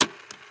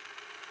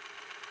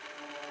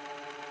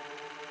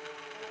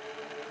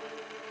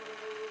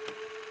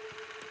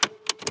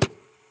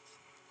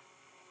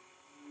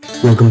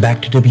Welcome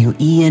back to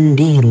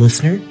WEND,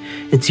 listener.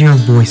 It's your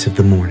voice of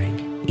the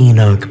morning,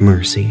 Enoch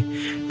Mercy,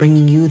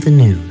 bringing you the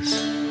news.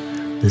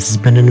 This has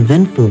been an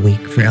eventful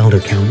week for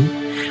Elder County,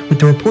 with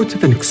the reports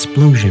of an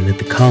explosion at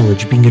the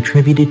college being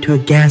attributed to a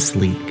gas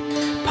leak,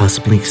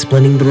 possibly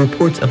explaining the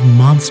reports of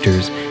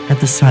monsters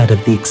at the site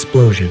of the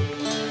explosion.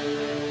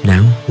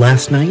 Now,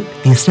 last night,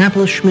 the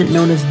establishment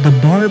known as the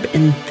Barb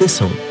and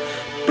Thistle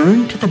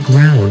burned to the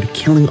ground,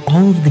 killing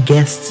all of the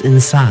guests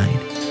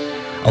inside.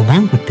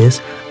 Along with this,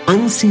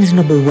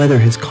 unseasonable weather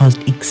has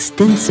caused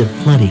extensive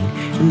flooding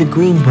in the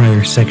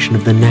Greenbriar section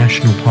of the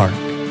national park.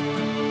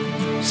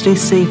 Stay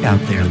safe out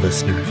there,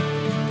 listener.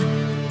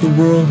 The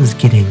world is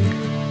getting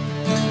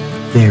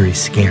very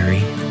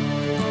scary.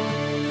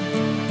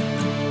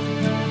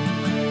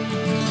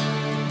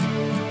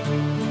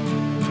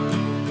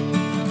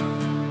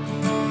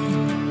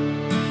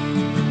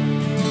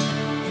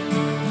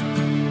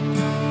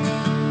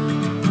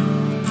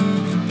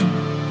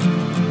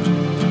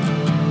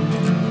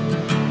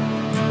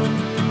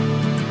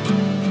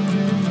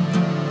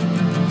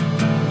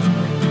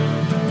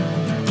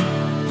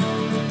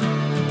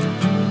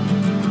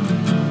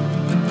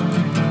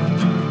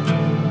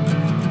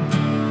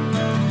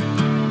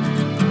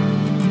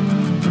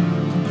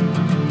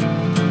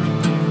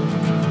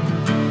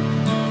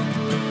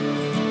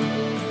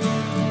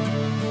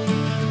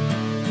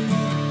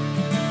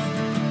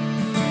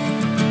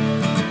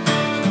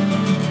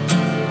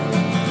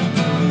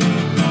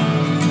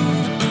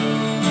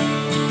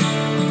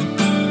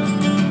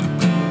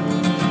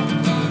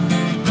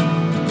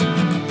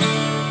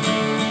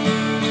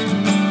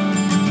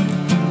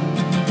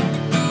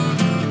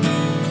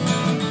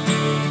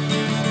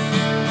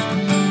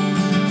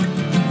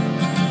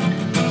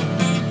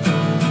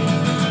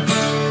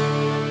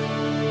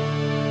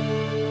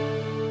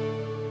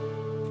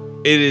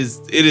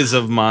 It is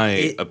of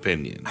my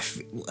opinion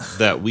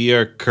that we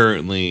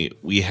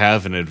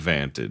have an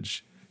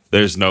advantage.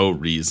 There's no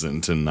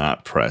reason to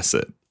not press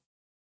it.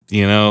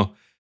 You know,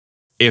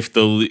 if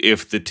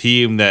the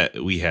team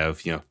that we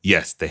have,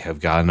 yes, they have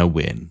gotten a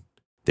win.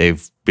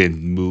 They've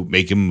been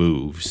making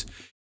moves,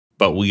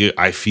 but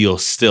I feel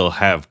still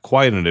have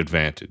quite an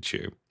advantage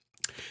here.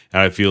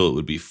 And I feel it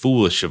would be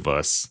foolish of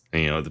us,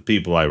 and, the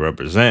people I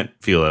represent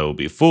feel it would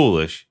be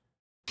foolish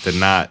to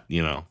not,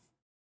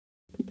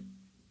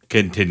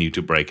 continue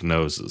to break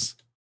noses.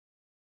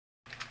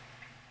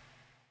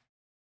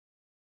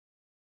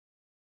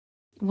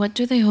 What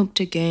do they hope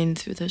to gain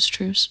through this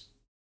truce?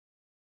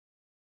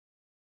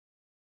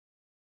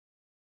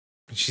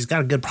 She's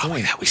got a good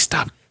point.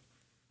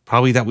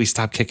 Probably that we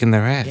stop kicking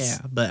their ass.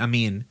 Yeah, but I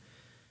mean,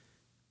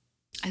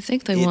 I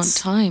think they want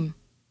time.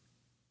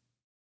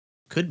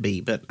 Could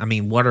be, but I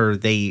mean, what are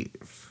they?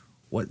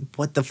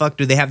 What the fuck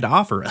do they have to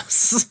offer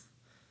us?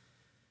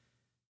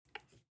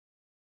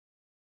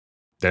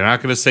 They're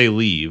not going to say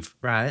leave.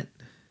 Right.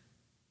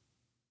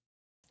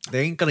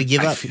 They ain't going to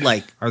give up.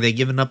 Are they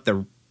giving up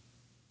their...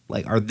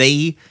 are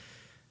they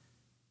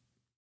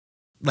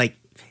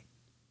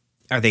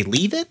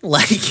leaving?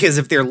 Because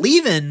if they're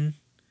leaving...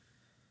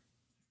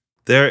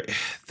 There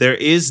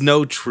is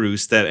no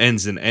truce that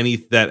ends in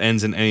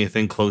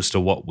anything close to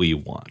what we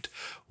want.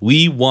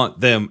 We want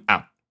them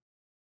out.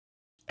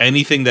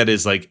 Anything that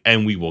is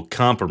and we will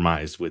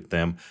compromise with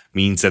them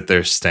means that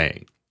they're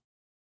staying.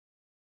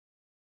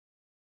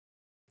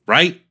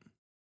 Right?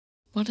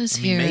 What is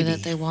here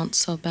that they want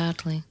so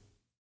badly?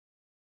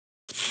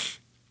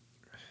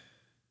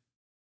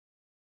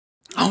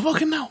 I don't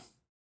fucking know.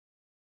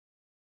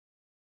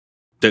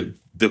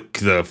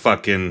 The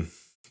fucking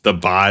the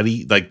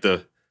body,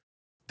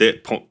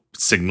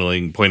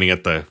 signaling,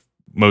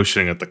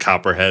 motioning at the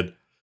copperhead.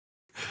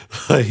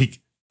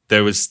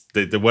 There was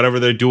whatever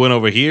they're doing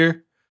over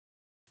here.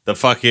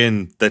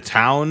 The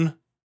town.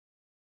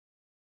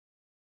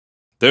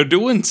 They're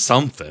doing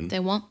something. They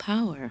want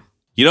power.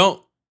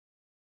 You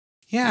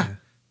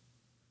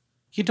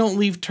don't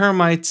leave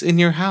termites in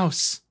your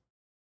house.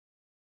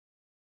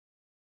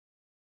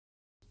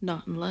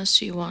 Not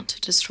unless you want to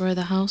destroy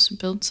the house and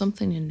build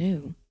something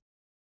new.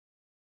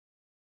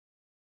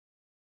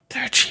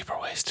 There are cheaper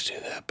ways to do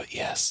that, but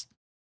yes.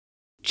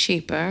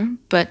 Cheaper,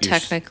 but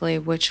technically,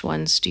 which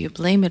ones do you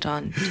blame it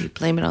on? Do you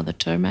blame it on the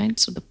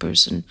termites or the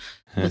person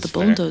with the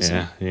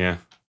bulldozer? Yeah.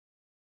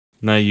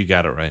 No, you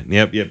got it right.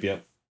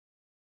 Yep.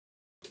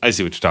 I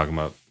see what you're talking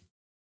about.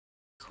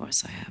 Of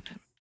course I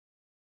haven't.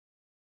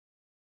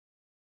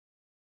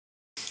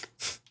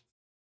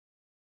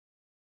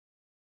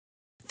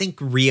 I think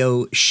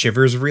Rio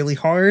shivers really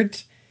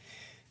hard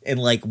and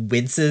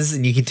winces,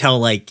 and you can tell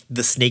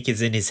the snake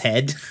is in his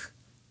head.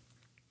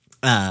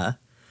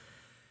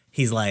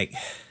 He's like,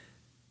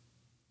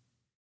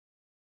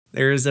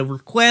 there's a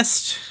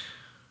request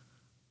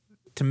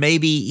to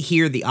maybe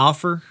hear the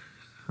offer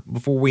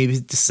before we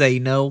say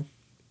no.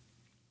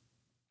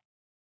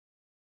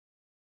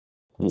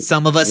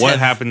 Some of us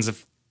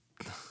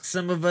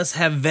some of us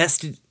have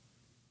vested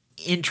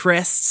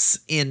interests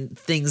in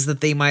things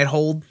that they might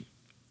hold.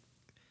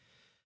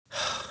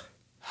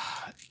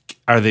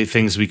 Are they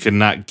things we could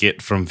not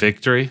get from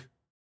victory?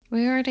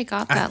 We already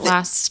got that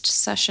last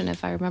session,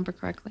 if I remember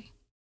correctly.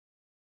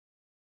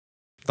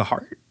 The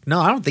heart? No,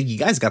 I don't think you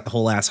guys got the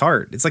whole ass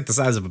heart. It's like the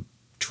size of a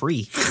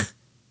tree.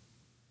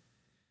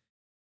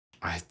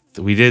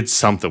 We did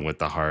something with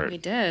the heart. We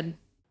did.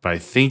 But I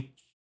think...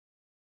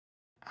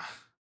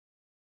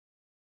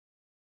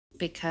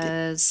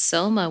 Because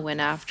Selma went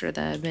after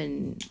them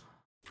and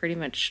pretty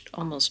much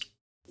almost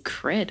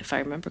crit, if I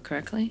remember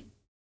correctly.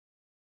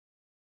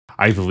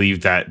 I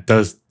believe that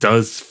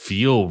does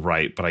feel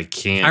right, but I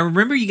can't. I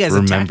remember you guys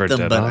attacked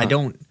them, but I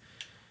don't.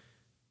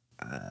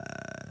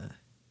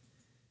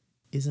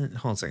 Isn't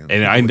hold on a second.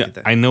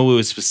 And I know it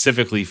was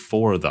specifically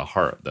for the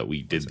heart that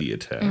we did the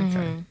attack. Mm-hmm.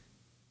 Okay.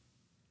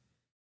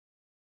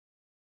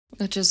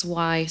 Which is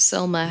why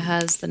Selma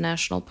has the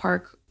national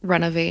park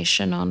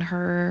renovation on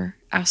her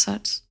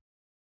assets.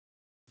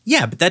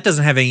 Yeah, but that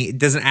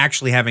doesn't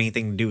actually have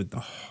anything to do with the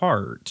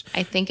heart.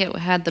 I think it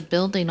had the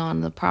building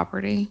on the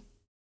property.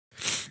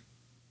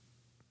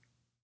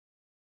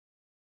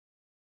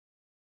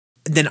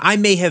 Then I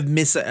may have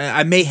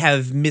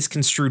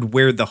misconstrued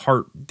where the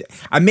heart.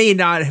 I may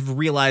not have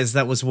realized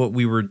that was what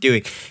we were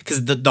doing,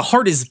 because the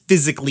heart is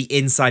physically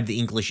inside the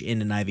English Inn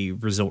and Ivy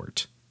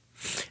Resort,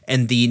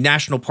 and the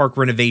national park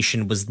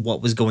renovation was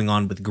what was going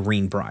on with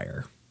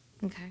Greenbriar.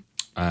 Okay.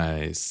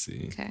 I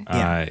see. Okay.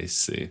 Yeah. I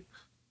see.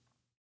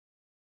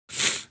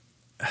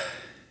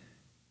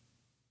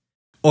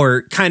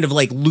 Or kind of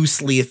like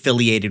loosely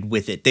affiliated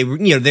with it. They were,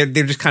 they're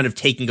just kind of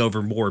taking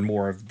over more and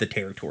more of the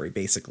territory,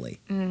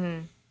 basically. Mm-hmm.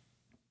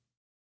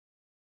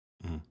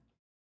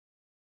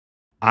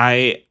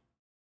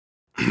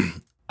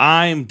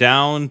 I'm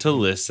down to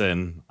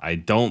listen. I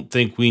don't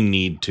think we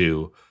need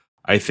to.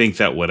 I think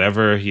that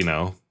whatever,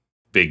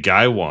 big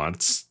guy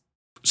wants,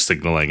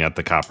 signaling at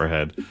the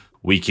Copperhead,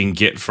 we can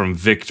get from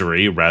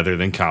victory rather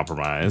than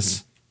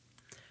compromise.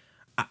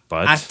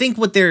 But I think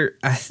what they're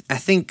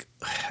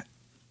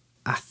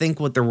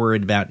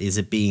worried about is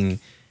it being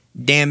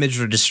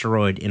damaged or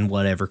destroyed in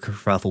whatever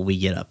kerfuffle we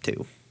get up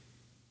to.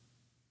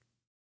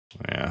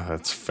 Yeah,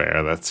 that's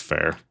fair. That's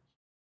fair.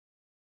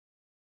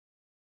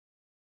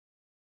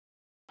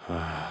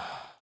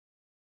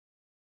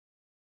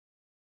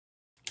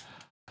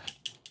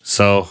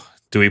 So,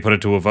 do we put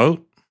it to a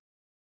vote?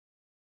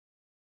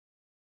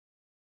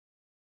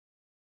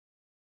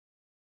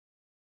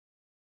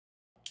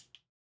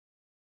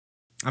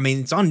 I mean,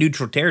 it's on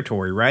neutral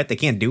territory, right? They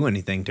can't do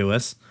anything to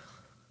us.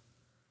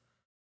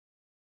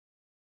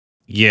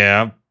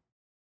 Yeah.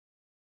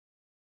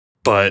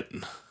 But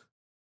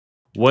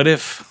what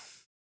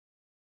if...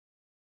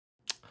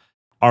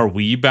 Are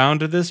we bound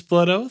to this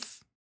blood oath?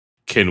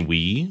 Can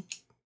we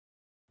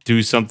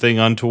do something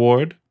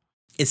untoward?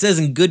 It says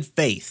in good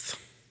faith.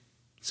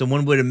 So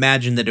one would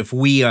imagine that if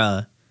we,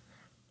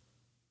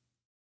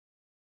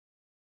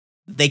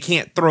 they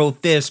can't throw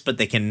fists, but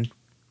they can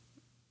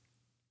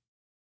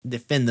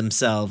defend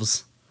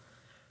themselves.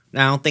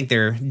 I don't think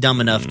they're dumb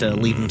enough to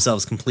leave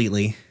themselves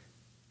completely.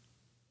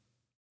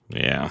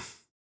 Yeah.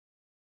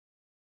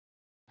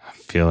 I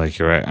feel like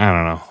you're right. I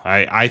don't know.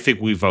 I think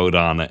we vote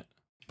on it,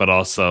 but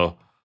also...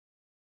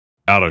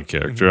 Out of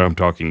character, I'm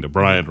talking to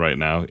Brian right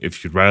now.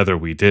 If you'd rather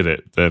we did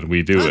it, then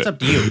we do it. It's up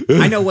to you.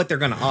 I know what they're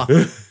going to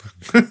offer.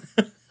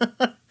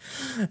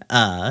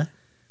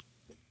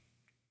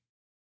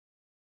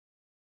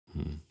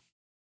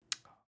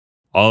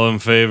 All in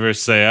favor,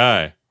 say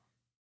aye.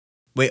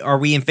 Wait, are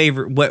we in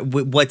favor?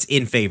 What's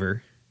in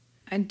favor?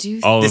 I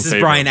do. This is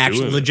Brian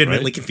actually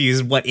legitimately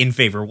confused what in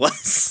favor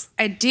was.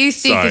 I do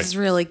think it's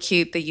really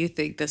cute that you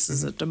think this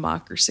is a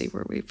democracy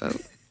where we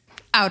vote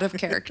out of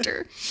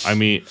character. I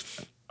mean...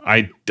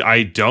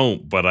 I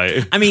don't, but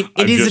I mean,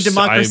 it is a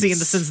democracy in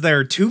the sense there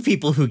are two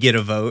people who get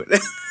a vote.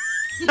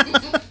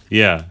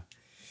 Yeah.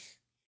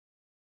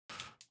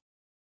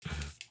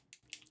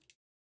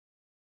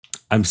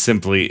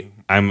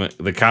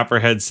 The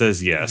Copperhead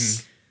says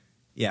yes. Mm-hmm.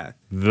 Yeah.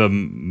 The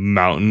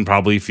mountain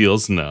probably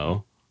feels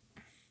no.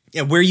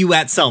 Yeah, where are you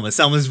at, Selma?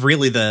 Selma's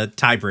really the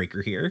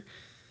tiebreaker here.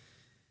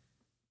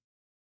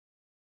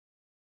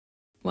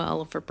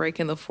 Well, if we're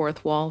breaking the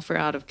fourth wall for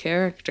out of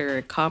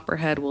character,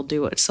 Copperhead will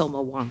do what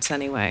Selma wants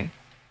anyway.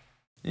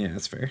 Yeah,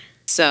 that's fair.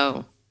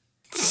 So,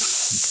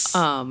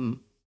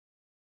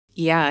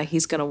 yeah,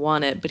 he's going to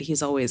want it, but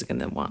he's always going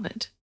to want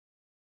it.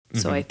 Mm-hmm.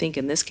 So I think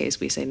in this case,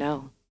 we say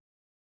no.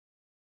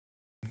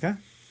 Okay.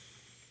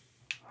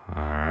 All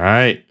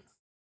right.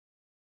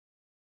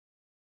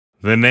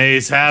 The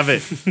nays have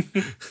it.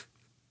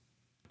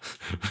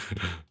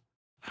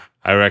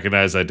 I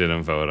recognize I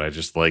didn't vote. I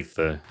just like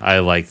the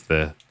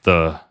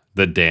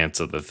dance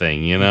of the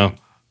thing,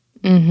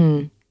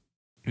 Mm-hmm.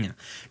 Yeah.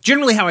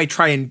 Generally, how I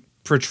try and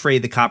portray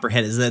the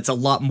Copperhead is that it's a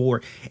lot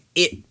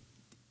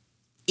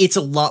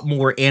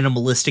more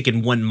animalistic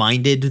and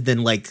one-minded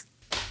than like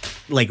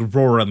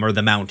Roram or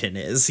the Mountain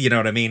is. You know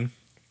what I mean?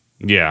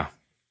 Yeah.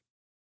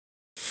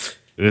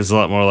 It is a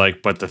lot more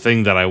like, but the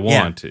thing that I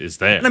want is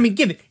there. And I mean,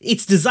 give it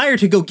its desire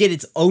to go get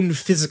its own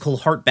physical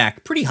heart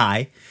back pretty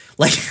high.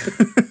 Like,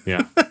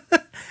 yeah.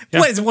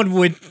 What is one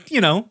would,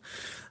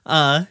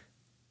 an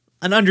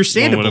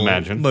understandable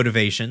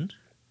motivation.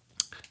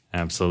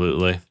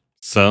 Absolutely.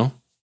 So,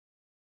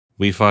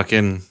 we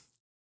fucking...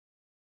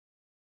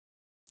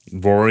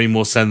 Rory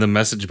will send the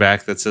message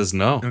back that says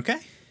no. Okay.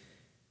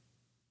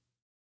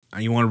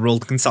 You want to roll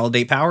to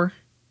consolidate power?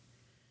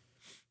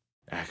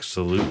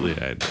 Absolutely,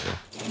 I do.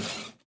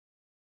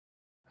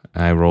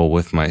 I roll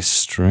with my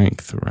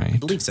strength, right? I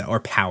believe so. Or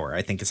power,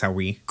 I think is how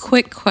we...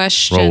 Quick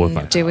Roll with question.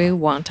 my Do we power.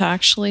 want to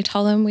actually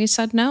tell them we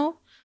said no?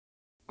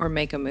 Or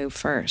make a move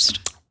first?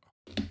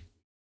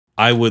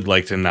 I would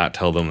like to not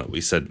tell them that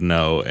we said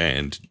no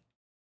and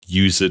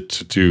use it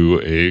to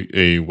do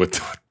a what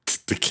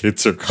the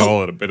kids are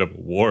calling a bit of a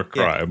war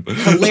crime.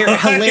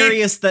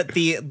 Hilarious that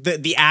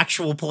the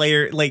actual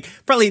player, like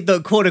probably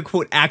the quote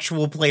unquote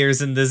actual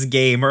players in this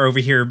game are over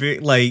here,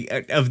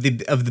 like of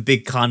the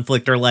big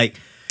conflict are like,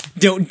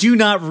 do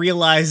not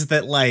realize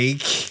that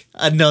like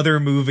another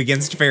move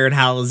against Fair and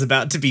Hal is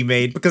about to be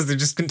made because they're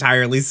just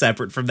entirely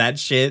separate from that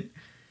shit.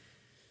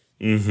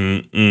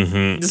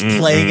 Just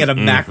playing at a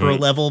macro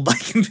level by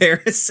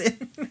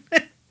comparison.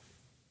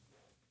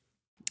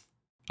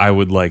 I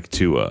would like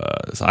to.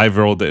 I've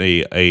rolled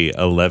a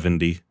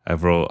 11D.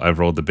 I've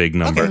rolled the big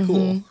number. Okay,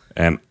 cool.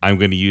 And I'm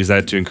going to use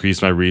that to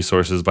increase my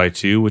resources by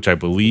 2, which I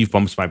believe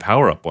bumps my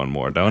power up 1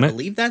 more, don't I it?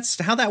 believe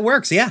that's how that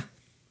works. Yeah.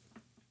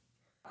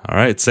 All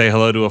right, say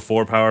hello to a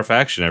 4-power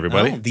faction,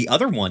 everybody. Oh, the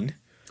other one.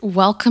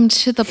 Welcome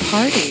to the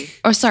party.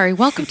 Or sorry,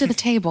 welcome to the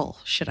table,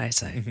 should I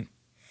say.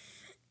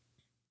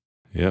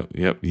 Yep.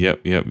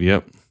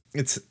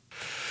 It's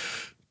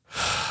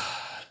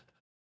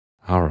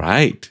All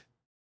right.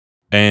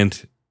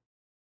 And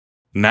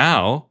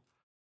now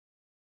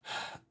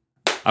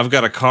I've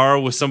got a car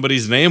with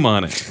somebody's name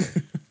on it.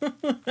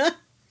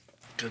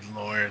 Good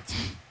Lord.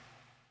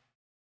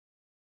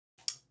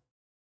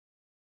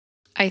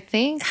 I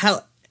think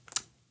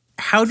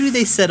how do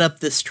they set up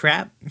this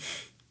trap?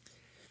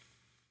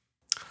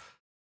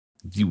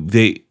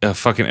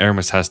 Fucking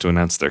Aramis has to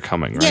announce they're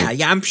coming, right?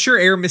 Yeah, I'm sure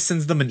Aramis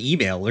sends them an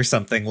email or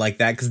something like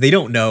that because they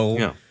don't know.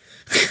 Yeah.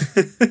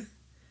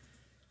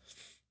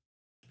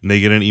 And they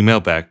get an email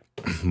back.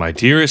 My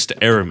dearest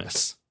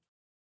Aramis,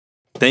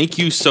 thank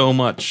you so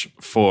much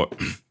for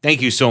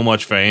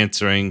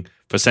answering,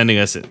 for sending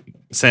us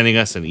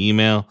an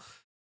email.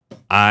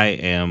 I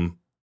am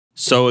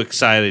so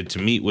excited to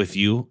meet with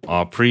you.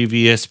 Our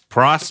previous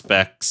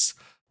prospects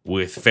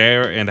with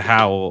Fair and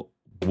Howell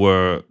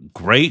were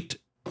great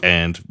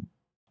and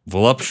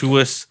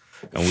voluptuous,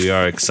 and we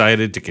are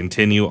excited to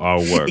continue our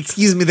work.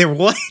 Excuse me, they were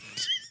what?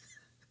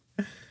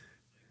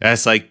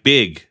 That's like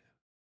big.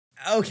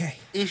 Okay.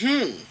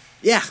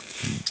 Yeah.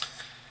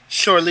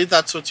 Surely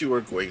that's what you were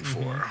going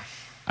for.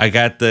 I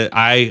got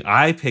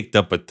I picked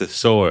up a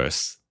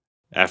thesaurus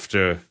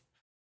after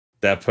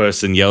that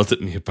person yelled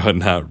at me about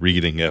not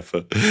reading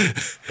effort.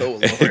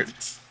 Oh, Lord.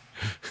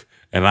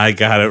 And I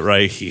got it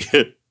right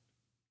here.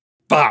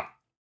 Bop.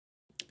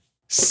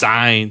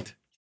 Signed,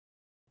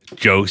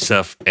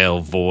 Joseph L.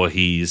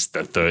 Voorhees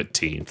the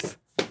 13th.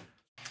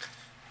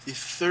 The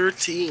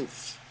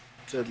 13th.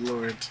 Good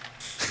Lord.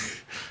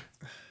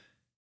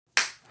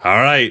 All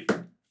right.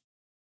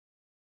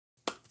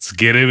 Let's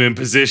get him in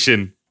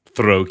position.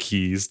 Throw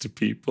keys to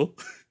people.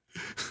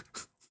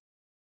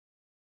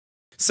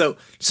 So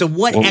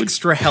what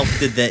extra help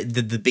did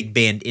the big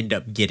band end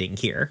up getting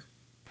here?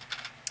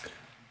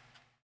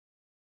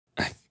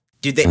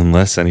 Did they?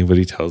 Unless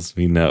anybody tells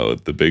me no,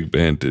 the big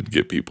band did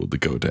get people to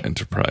go to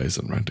Enterprise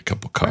and rent a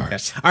couple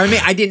cars. Okay. I mean,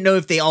 I didn't know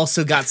if they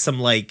also got some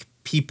like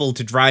people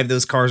to drive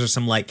those cars or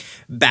some like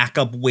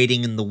backup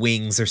waiting in the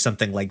wings or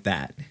something like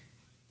that.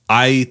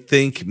 I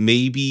think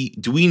maybe.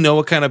 Do we know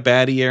what kind of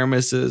baddie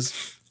Aramis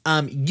is?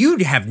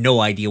 You'd have no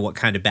idea what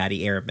kind of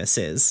baddie Aramis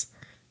is.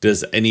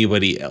 Does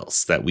anybody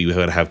else that we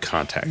would have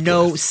contact with?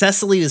 No,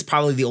 Cecily is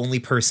probably the only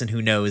person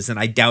who knows, and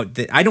I doubt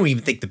that. I don't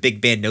even think the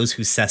big band knows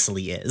who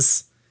Cecily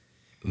is.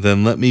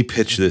 Then let me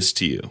pitch this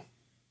to you.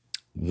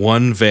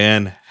 One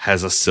van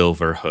has a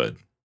silver hood.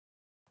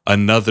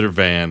 Another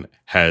van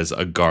has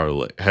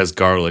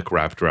garlic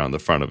wrapped around the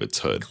front of its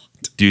hood.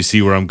 Do you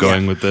see where I'm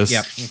going with this?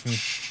 Yep.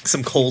 Mm-hmm.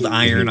 Some cold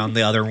iron on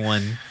the other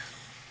one.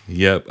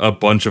 Yep. A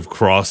bunch of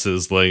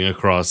crosses laying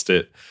across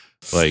it.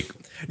 Like,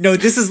 no,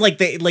 this is like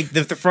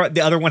the front.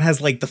 The other one has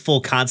like the full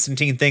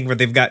Constantine thing where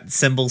they've got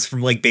symbols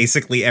from like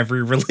basically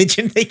every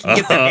religion they can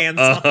get their hands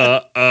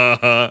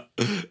on.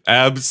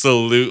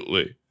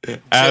 Absolutely.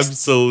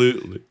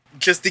 Absolutely.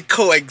 Just the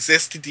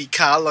coexist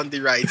decal on the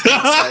right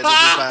hand side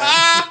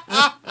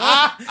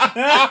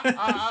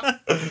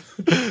of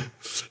the van.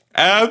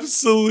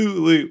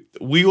 Absolutely.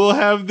 We will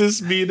have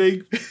this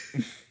meeting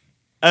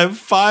at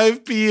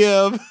 5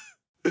 p.m.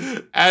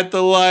 at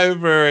the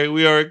library.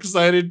 We are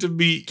excited to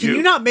meet you. Can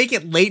you not make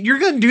it late? You're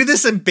going to do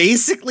this in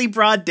basically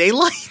broad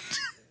daylight?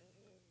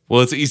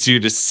 Well, it's easier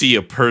to see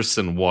a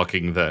person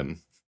walking then.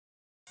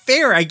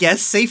 Fair, I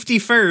guess. Safety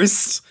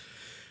first.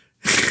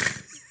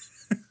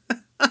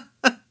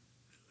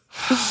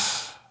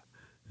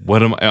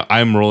 What am I?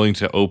 I'm rolling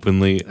to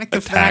openly Like a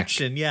attack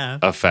faction, yeah.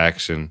 a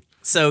faction.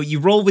 So you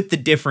roll with the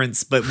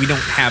difference, but we don't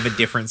have a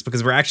difference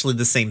because we're actually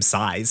the same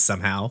size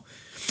somehow.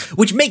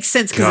 Which makes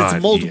sense because God,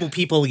 it's multiple yeah.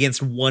 people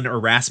against one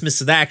Erasmus.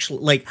 So that actually,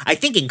 like, I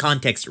think in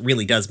context, it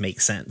really does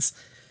make sense.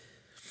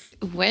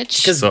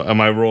 So am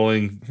I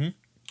rolling?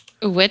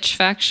 Which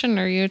faction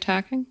are you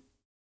attacking?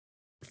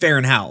 Fair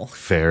and Howell.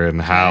 Fair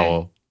and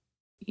Howell.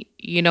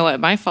 You know what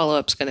my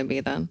follow-up's going to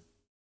be then.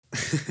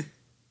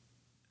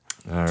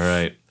 All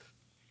right.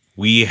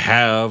 We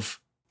have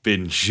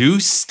been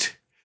juiced.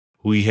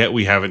 We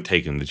haven't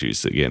taken the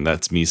juice again.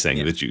 That's me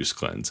saying the juice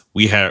cleanse.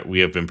 We have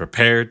been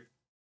prepared.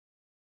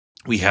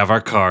 We have our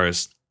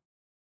cars,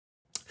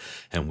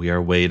 and we are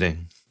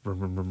waiting.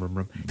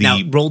 Now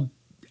roll.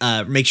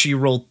 Make sure you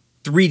roll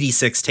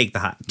 3d6. Take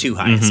the two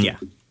highest. Yeah.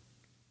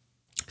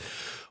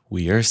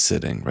 We are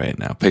sitting right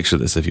now. Picture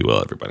this, if you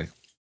will, everybody.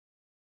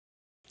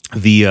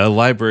 The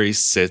library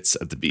sits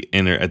at the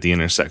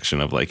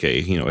intersection of like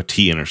a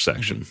T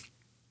intersection,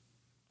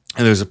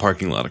 and there's a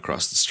parking lot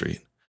across the street.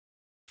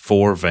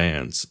 4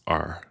 vans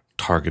are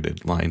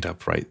targeted, lined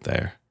up right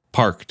there,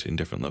 parked in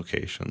different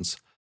locations,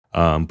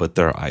 but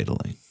they're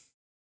idling.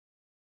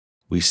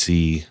 We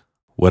see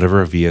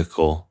whatever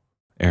vehicle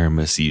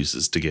Aramis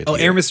uses to get. Oh,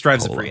 here. Aramis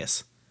drives a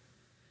Prius.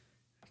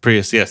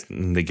 Prius, yes.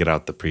 And they get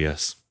out the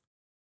Prius,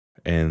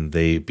 and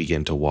they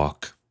begin to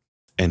walk.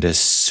 And as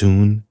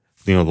soon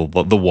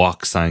the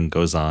walk sign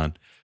goes on,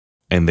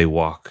 and they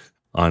walk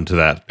onto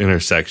that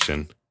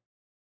intersection.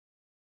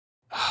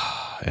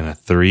 And a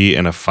 3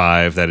 and a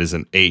 5, that is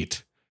an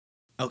 8.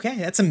 Okay,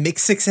 that's a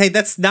mixed 6. Hey,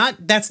 that's not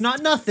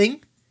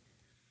nothing.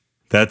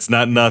 That's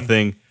not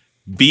nothing.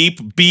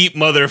 Beep, beep,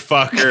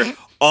 motherfucker.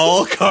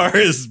 All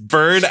cars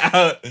burn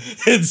out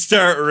and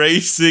start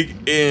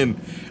racing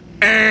in.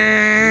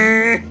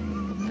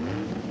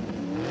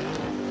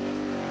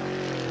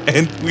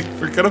 And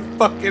we're gonna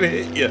fucking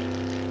hit you.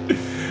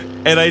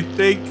 And I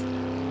think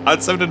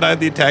on 7 to 9,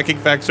 the attacking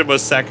faction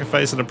must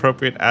sacrifice an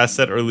appropriate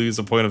asset or lose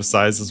a point of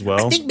size as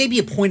well. I think maybe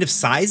a point of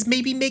size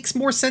maybe makes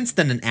more sense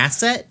than an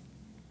asset.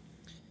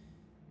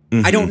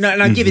 I don't know.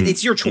 And I'm giving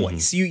it's your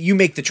choice. You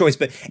make the choice.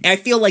 But I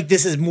feel like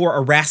this is more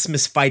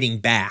Erasmus fighting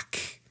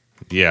back.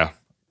 Yeah.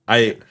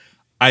 I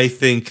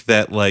think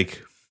that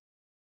like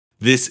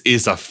this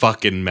is a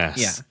fucking mess.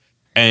 Yeah.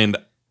 And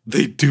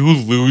they do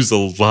lose a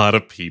lot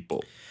of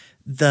people.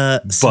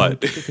 Let me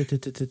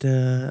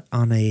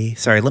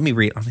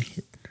read on a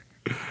hit.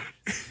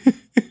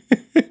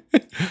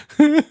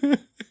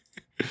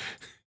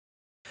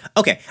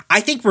 Okay,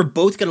 I think we're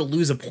both going to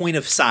lose a point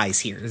of size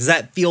here. Does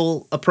that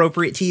feel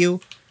appropriate to you?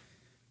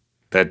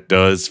 That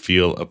does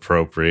feel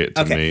appropriate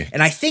to me.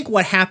 And I think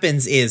what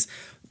happens is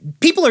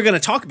people are going to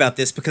talk about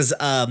this because,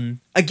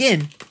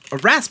 again,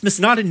 Erasmus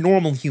not a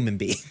normal human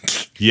being.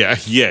 Yeah,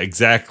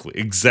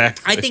 exactly.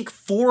 I think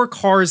 4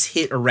 cars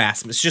hit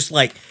Erasmus, just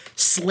like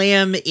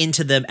slam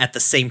into them at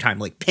the same time,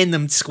 like pin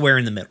them square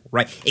in the middle,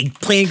 right? A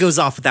plane goes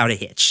off without a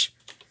hitch.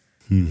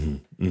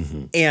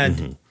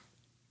 And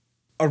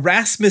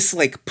Erasmus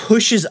like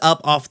pushes up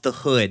off the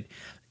hood,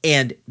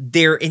 and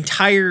their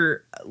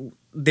entire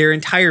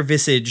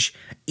visage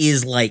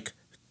is like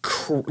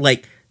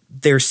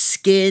their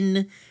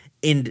skin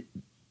and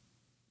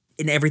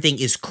everything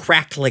is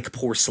cracked like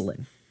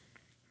porcelain.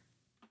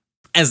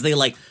 As they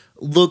like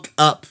look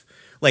up,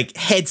 like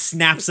head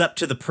snaps up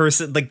to the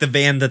person, like the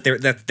van that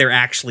they're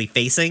actually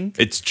facing.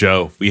 It's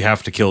Joe. We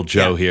have to kill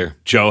Joe here.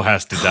 Joe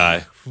has to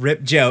die.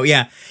 Rip Joe,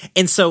 yeah.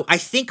 And so I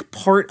think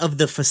part of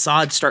the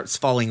facade starts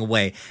falling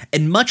away.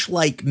 And much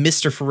like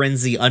Mr.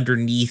 Ferenzi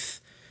underneath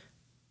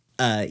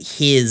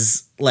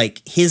his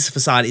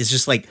facade is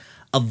just like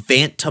a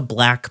Vanta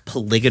Black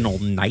polygonal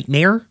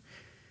nightmare.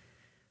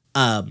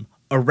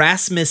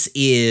 Erasmus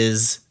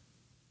is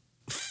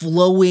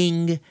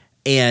flowing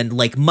and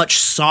like much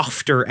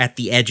softer at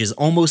the edges,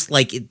 almost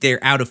like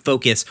they're out of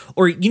focus.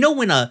 Or you know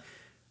when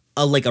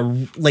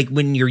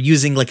when you're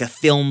using like a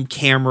film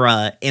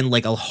camera and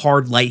like a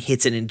hard light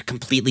hits it and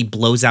completely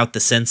blows out the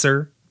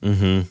sensor.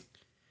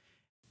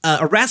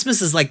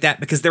 Erasmus is like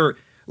that because they're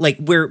like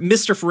where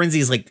Mr.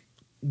 Ferenzi is like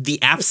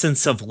the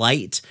absence of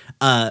light.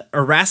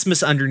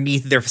 Erasmus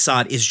underneath their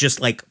facade is just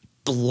like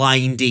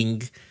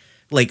blinding,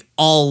 like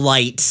all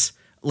light.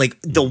 Like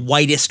the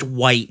whitest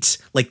white,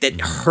 like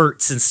that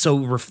hurts and so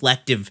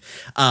reflective.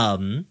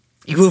 You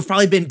would have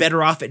probably been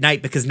better off at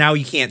night because now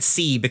you can't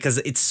see because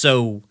it's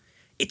so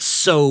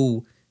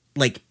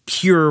like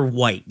pure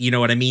white. You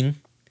know what I mean?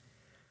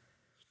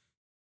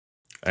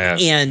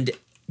 And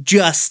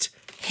just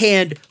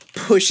hand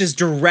pushes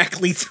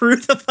directly through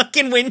the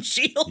fucking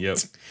windshield. Yep.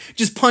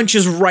 Just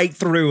punches right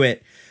through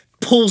it,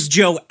 pulls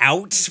Joe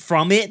out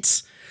from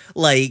it,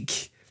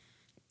 like.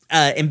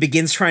 And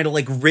begins trying to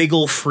like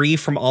wriggle free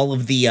from all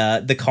of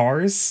the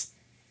cars.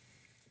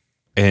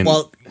 And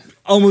well,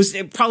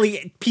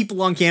 probably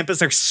people on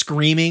campus are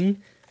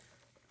screaming.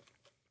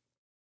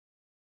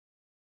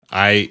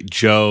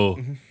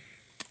 Joe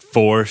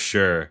for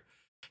sure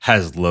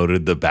has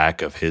loaded the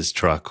back of his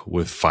truck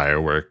with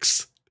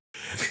fireworks.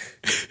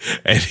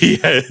 And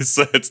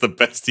it's the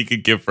best he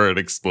could give for an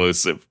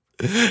explosive.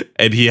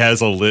 And he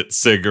has a lit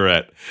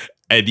cigarette.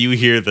 And you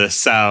hear the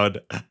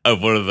sound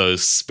of one of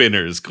those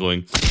spinners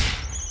going.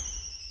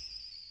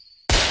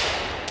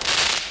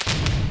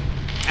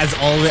 as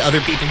all the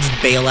other people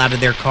just bail out of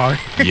their cars.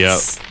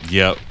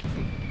 Yep.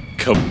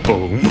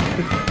 Kaboom.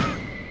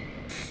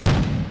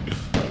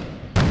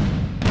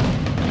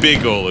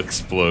 Big ol'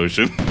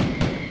 explosion.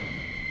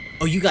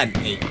 Oh, you got an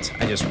 8.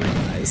 I just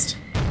realized.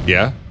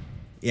 Yeah?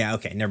 Yeah,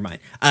 okay, never mind.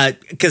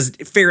 Because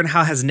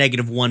Fahrenheit has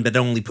 -1, but that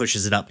only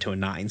pushes it up to a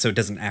 9, so it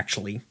doesn't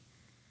actually.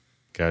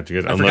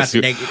 Gotcha. Unless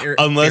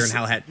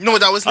Fahrenheit had. No,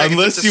 that was negative.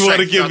 Unless you want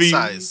to give me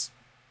size.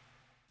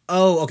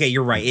 Oh, okay,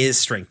 you're right. It is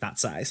strength, not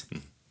size.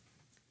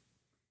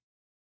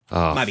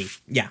 Oh, Might be.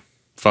 Yeah.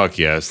 Fuck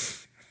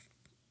yes.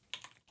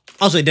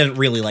 Also, it doesn't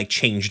really like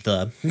change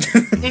the.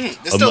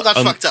 It's still not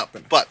fucked up,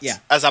 but yeah.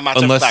 As a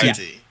matter of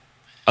clarity.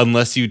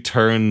 Unless you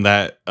turn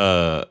that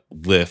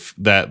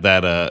lift that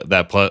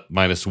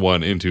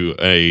 -1 into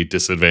a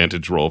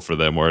disadvantage roll for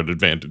them or an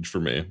advantage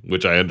for me,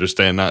 which I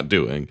understand not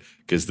doing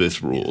because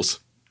this rules.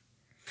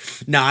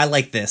 No, I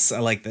like this. I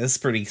like this.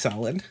 Pretty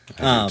solid.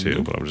 I do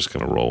too, but I'm just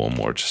gonna roll one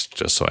more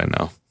just so I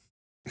know.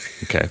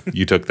 Okay,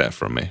 you took that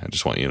from me. I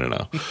just want you to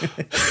know.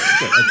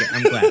 Okay,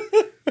 I'm glad.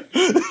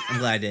 I'm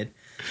glad I did.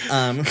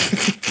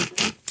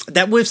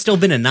 That would have still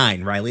been a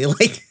 9, Riley.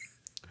 Like.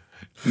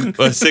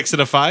 A 6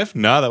 and a 5?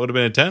 No, that would have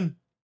been a 10.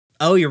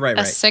 Oh, you're right.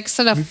 A 6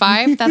 and a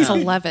 5? That's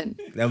 11.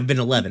 That would have been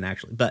 11,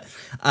 actually. But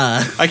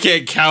I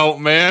can't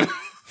count, man.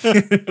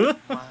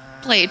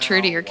 Play it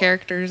true to your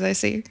characters, I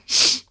see.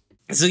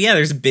 So yeah,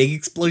 there's a big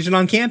explosion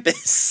on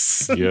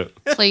campus. Yeah.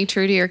 Play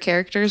true to your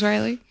characters,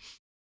 Riley.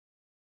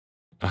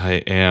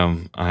 I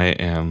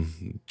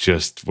am.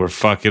 Just, we're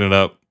fucking it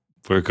up.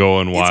 We're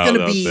going wild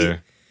out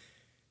there.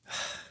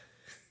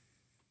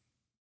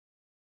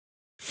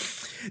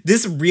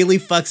 This really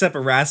fucks up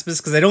Erasmus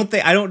because I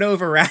don't know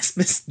if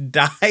Erasmus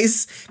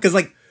dies because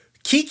like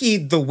Kiki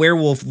the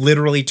werewolf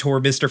literally tore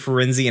Mr.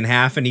 Ferenzi in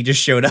half and he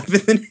just showed up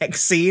in the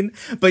next scene.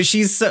 But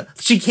she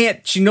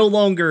no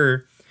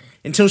longer,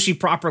 until she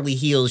properly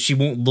heals, she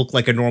won't look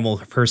like a normal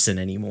person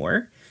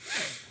anymore.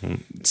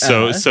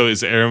 So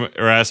is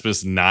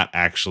Erasmus not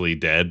actually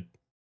dead?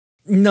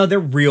 No, they're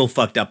real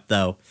fucked up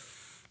though.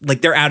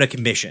 Like they're out of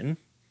commission.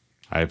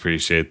 I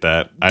appreciate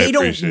that. They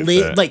don't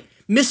live like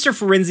Mr.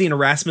 Ferenzi and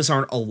Erasmus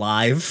aren't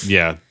alive.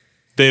 Yeah.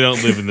 They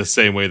don't live in the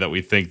same way that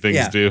we think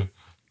things do.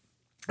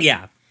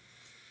 Yeah.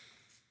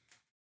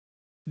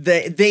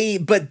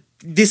 But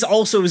this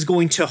also is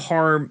going to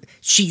harm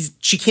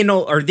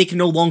they can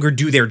no longer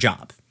do their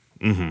job.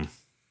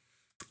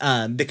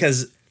 Mm-hmm.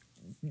 Because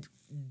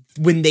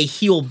when they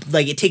heal,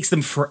 like it takes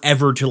them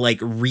forever to like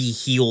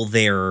re-heal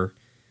their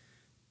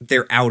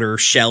outer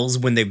shells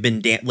when they've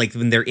been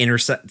when their inner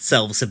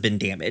selves have been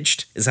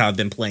damaged is how I've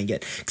been playing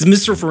it. Because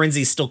Mr.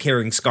 Ferenzi is still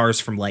carrying scars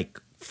from like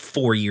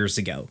 4 years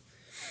ago.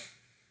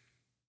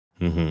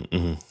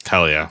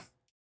 Hell yeah.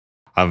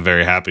 I'm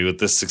very happy with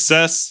this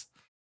success.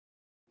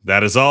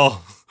 That is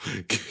all.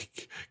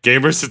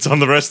 Gamers, it's on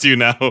the rest of you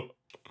now.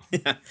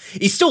 Yeah.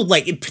 He's still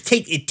like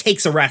it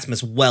takes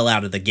Erasmus well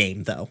out of the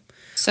game though.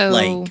 So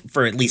like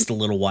for at least a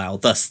little while,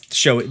 thus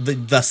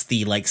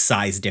the like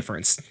size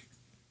difference.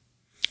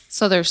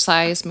 So their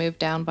size moved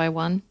down by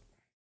 1?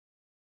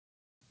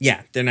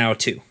 Yeah, they're now a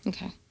 2.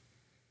 Okay.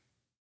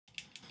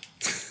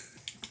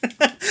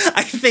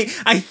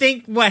 I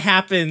think what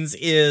happens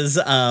is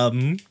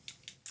the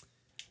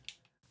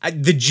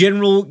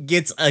general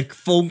gets a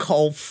phone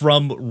call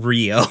from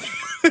Rio.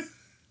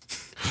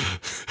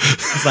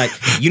 It's like,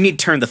 you need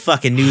to turn the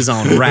fucking news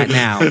on right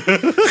now.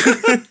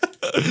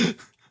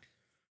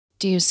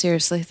 Do you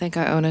seriously think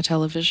I own a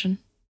television?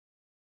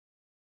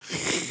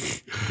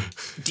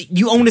 Do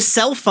you own a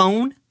cell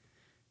phone?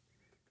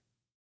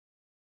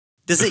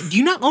 Do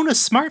you not own a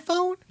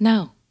smartphone?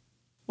 No.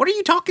 What are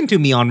you talking to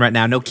me on right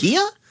now?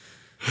 Nokia?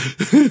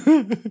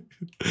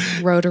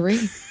 Rotary.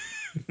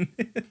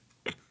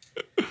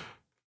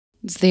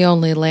 It's the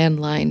only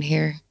landline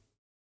here.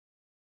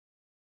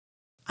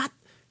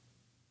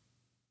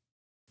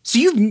 So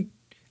you've...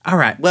 All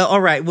right.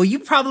 Well, you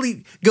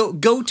probably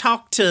go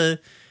talk to...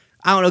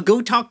 I don't know,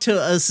 go talk to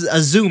a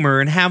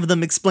Zoomer and have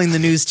them explain the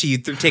news to you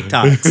through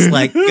TikToks.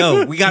 Like,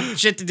 go. We got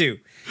shit to do.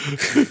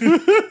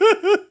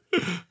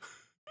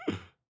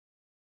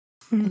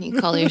 And you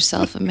call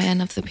yourself a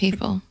man of the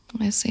people.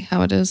 I see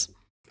how it is.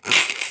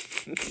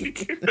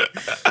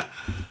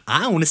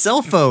 I own a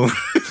cell phone.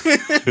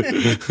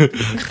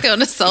 I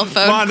own a cell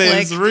phone. My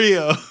name's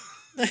Rio. All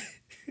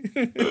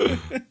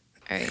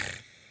right.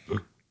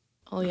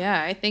 Oh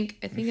yeah, I think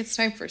it's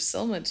time for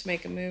Silma to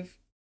make a move.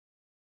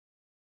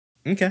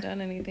 Okay. Done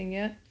anything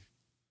yet?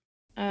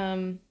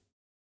 I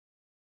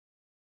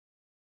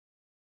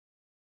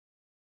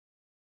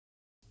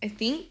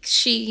think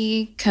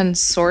she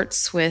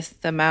consorts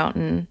with the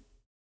mountain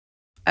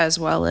as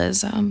well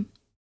as I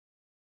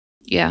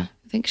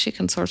think she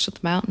consorts with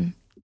the mountain.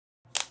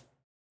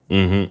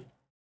 Mm-hmm.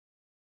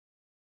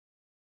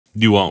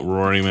 You want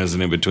Roaring as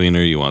an in-betweener,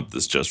 or you want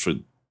this just for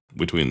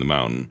between the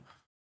mountain?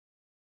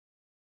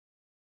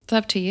 It's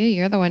up to you.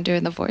 You're the one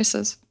doing the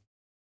voices.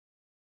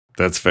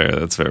 That's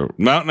fair.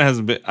 Mountain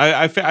hasn't been.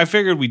 I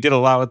figured we did a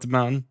lot with the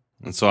mountain,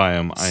 and so I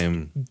am.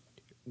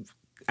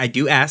 I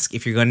do ask,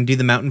 if you're going to do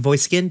the mountain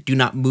voice again, do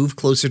not move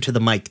closer to the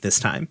mic this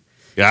time.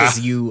 Yeah.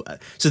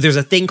 So there's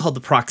a thing called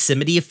the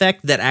proximity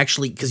effect that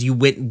actually, because you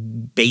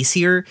went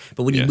bassier,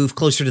 but when you move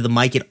closer to the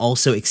mic, it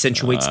also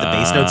accentuates the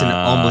bass notes and it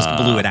almost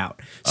blew it out.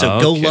 So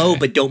go low,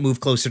 but don't move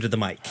closer to the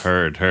mic.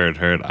 Heard.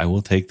 I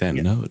will take that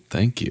note.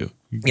 Thank you.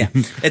 Yeah,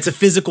 it's a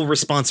physical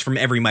response from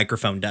every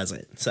microphone does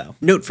it. So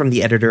note from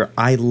the editor,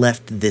 I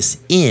left this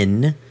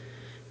in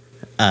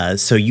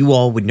so you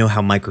all would know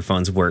how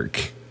microphones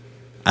work.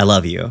 I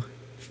love you.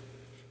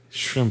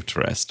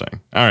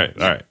 Interesting. All right.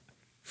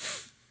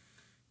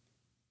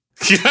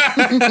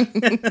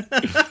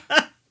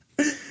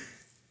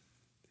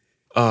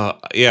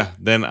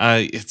 Then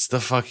it's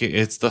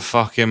the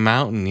fucking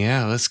mountain.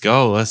 Yeah, let's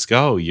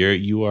go.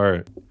 You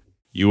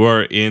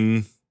are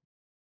in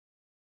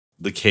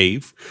the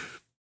cave.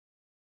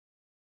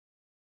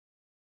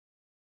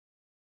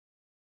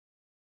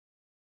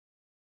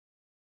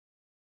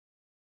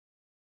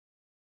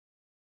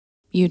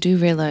 You do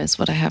realize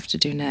what I have to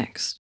do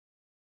next.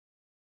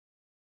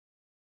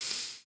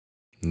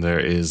 There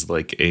is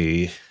like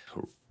a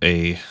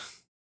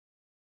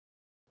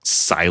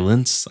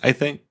silence, I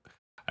think.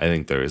 I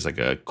think there is like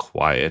a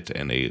quiet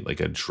and a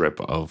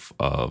drip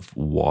of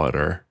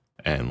water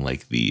and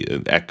like the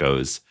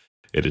echoes.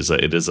 It is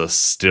a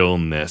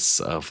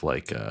stillness of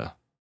like a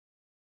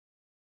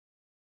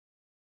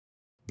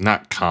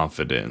not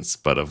confidence,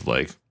 but of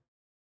like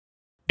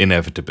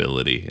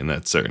inevitability and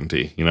that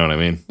certainty. You know what I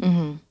mean?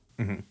 Mm-hmm.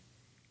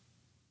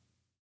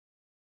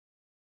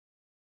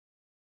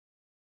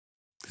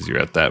 Because you're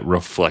at that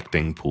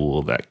reflecting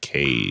pool, that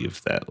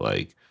cave, that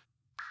like,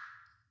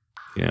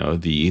 you know,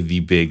 the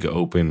big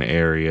open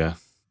area.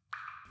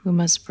 We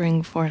must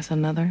bring forth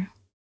another.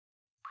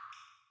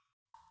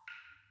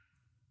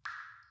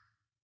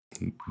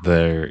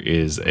 There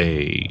is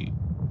a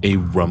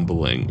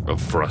rumbling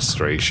of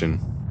frustration.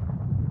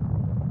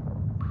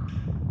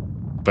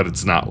 But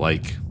it's not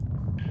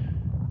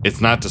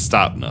to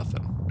stop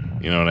nothing.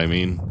 You know what I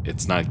mean?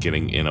 It's not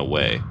getting in a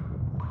way.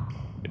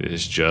 It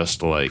is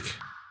just like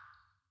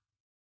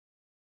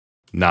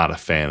not a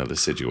fan of the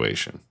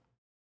situation.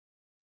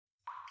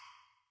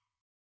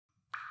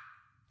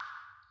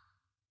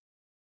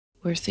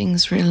 Were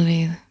things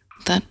really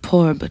that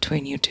poor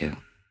between you two?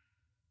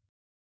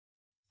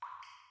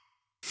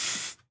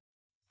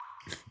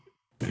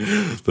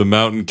 The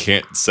mountain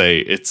can't say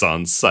it's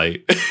on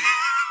site.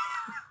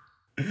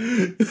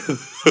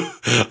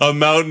 A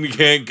mountain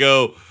can't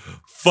go,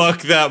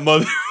 fuck that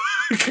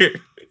motherfucker.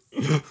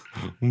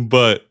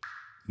 But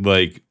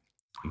like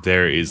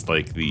there is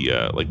like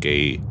the like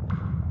a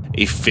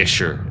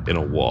fissure in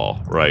a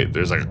wall, right?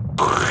 There's like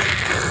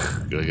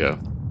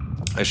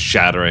a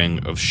shattering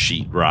of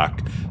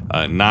sheetrock.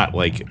 Not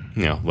like,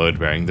 you know, load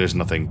bearing. There's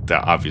nothing to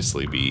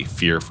obviously be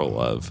fearful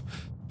of,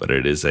 but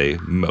it is a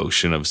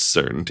motion of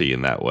certainty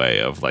in that way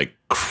of like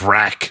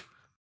crack.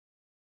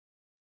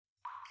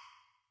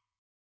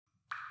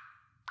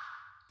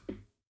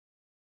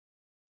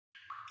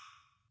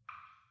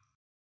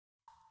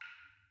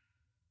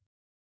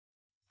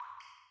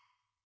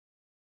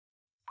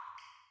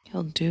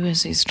 He'll do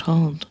as he's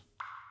told.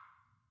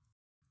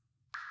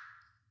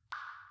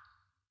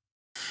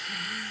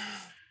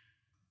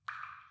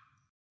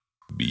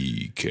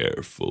 Be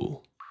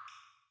careful.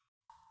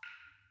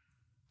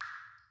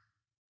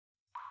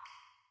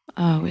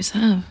 I always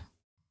have.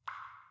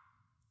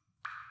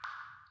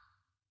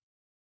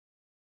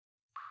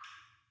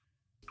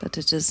 But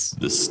it is...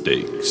 The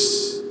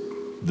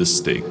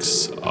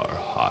stakes are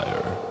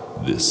higher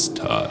this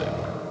time.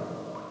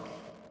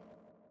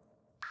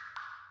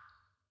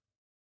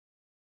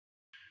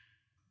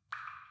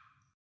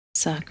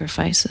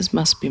 Sacrifices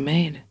must be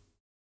made.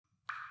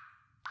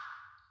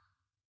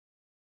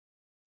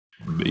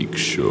 Make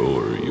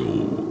sure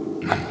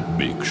you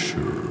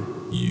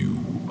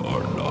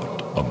are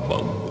not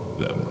among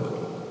them.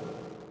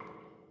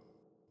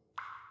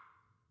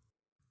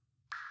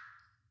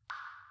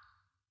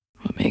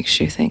 What makes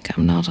you think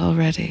I'm not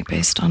already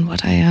based on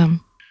what I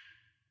am?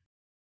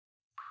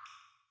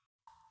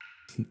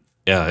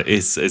 Yeah,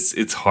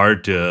 it's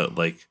hard to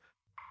like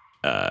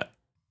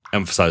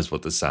emphasize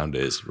what the sound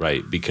is,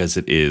 right? Because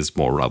it is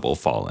more rubble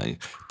falling,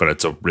 but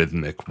it's a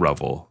rhythmic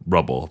rubble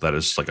that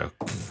is like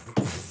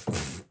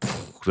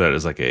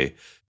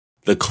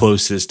the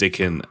closest it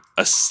can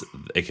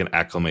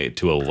acclimate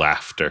to a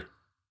laughter,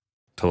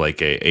 to like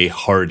a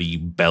hearty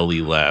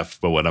belly laugh.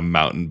 But when a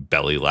mountain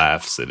belly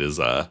laughs, it is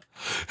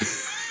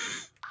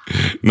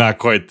not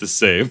quite the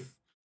same.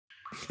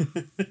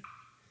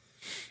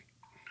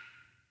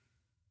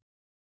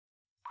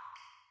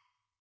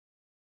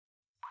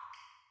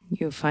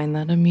 You find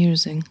that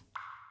amusing.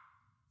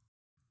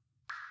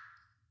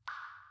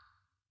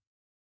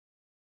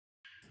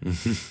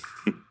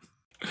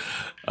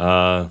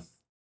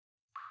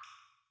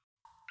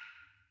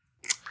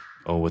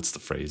 What's the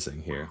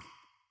phrasing here?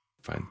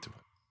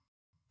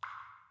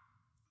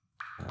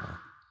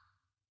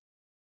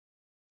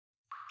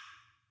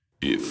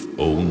 If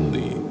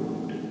only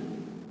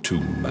to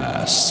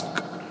mask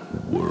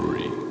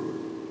worry.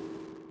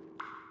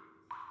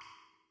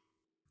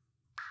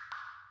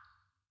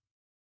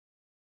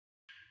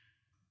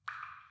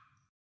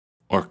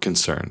 Or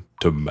concern.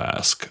 To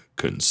mask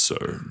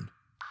concern.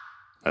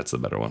 That's the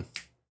better one.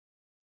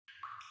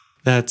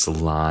 That's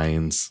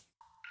lines.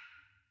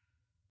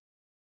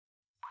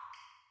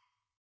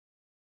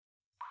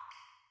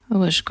 I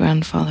wish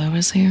grandfather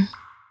was here.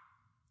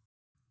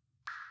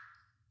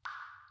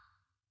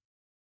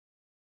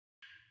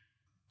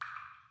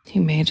 He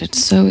made it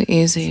so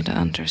easy to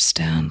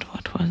understand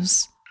what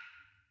was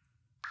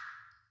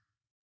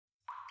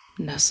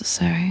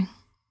necessary.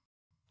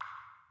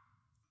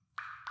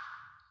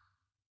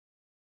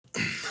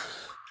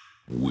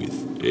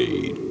 With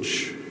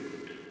age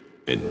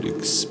and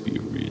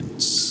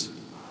experience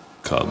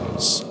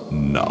comes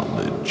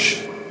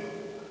knowledge.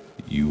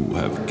 You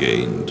have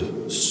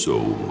gained so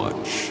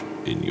much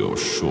in your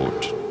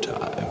short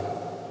time.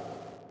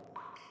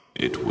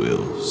 It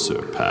will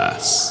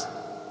surpass.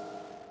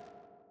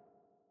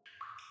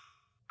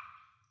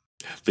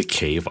 The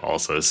cave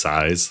also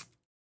sighs.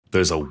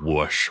 There's a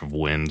whoosh of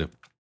wind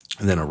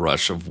and then a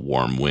rush of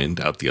warm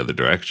wind out the other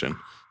direction.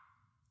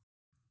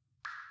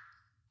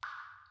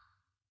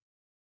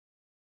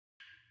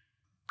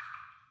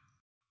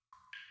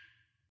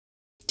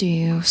 Do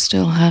you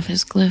still have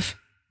his glyph?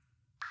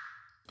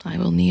 I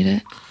will need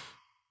it.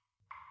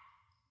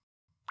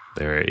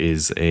 There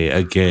is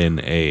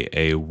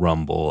a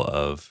rumble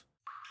of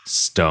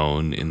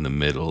stone in the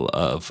middle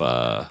of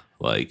the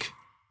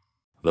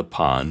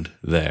pond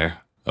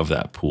there of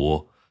that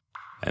pool,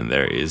 and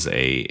there is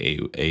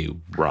a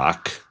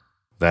rock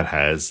that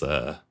has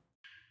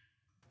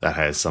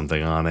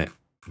something on it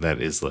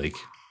that is like,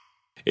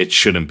 it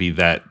shouldn't be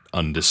that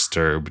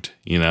undisturbed,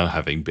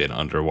 having been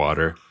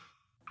underwater,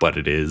 but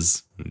it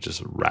is. It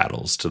just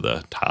rattles to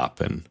the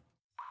top, and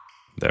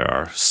there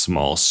are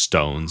small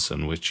stones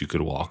in which you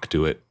could walk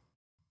to it.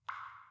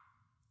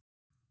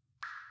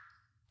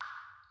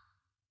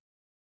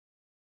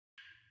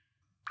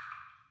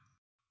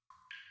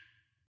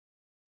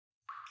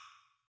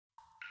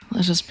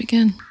 Let us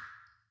begin.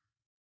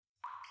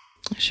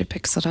 She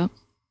picks it up.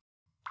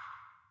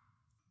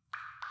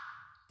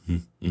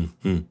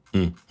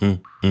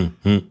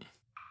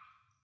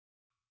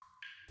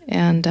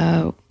 And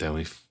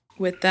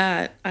with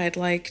that, I'd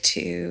like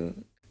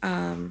to...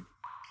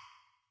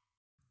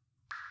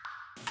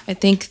 I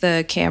think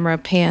the camera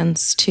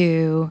pans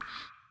to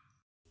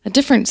a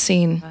different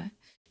scene.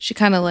 She's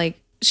kind of like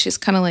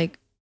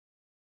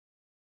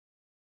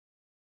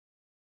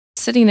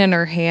sitting in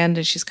her hand,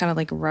 and she's kind of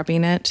like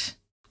rubbing it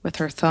with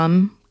her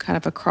thumb kind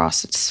of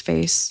across its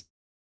face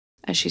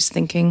as she's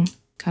thinking,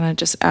 kind of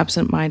just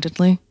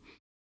absent-mindedly.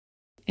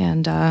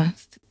 And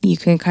you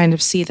can kind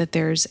of see that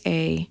there's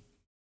a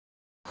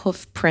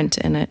hoof print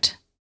in it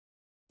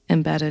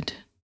embedded.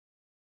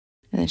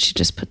 And then she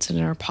just puts it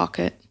in her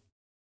pocket.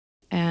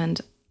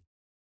 And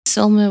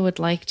Silma would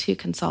like to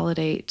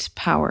consolidate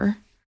power.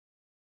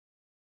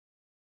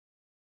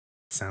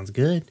 Sounds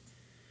good.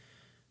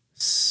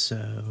 So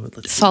let's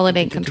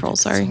consolidate control.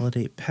 Sorry,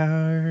 consolidate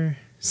power.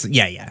 So,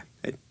 yeah.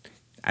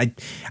 I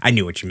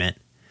knew what you meant.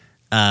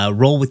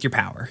 Roll with your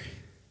power.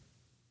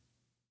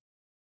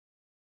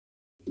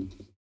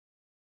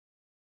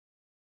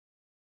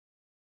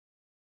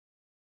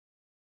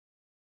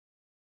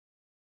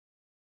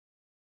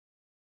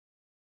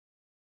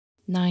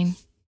 Nine.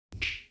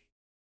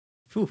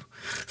 Whew.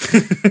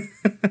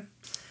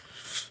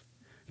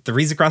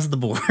 Threes across the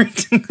board.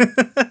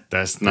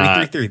 That's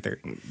not three.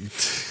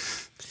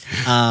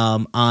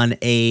 On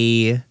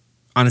a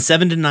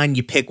 7 to 9,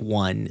 you pick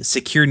one.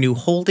 Secure new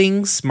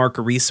holdings, mark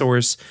a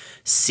resource,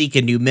 seek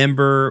a new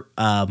member,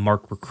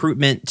 mark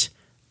recruitment,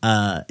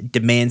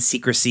 demand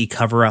secrecy,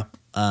 cover up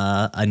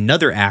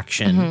another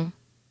action. Mm-hmm.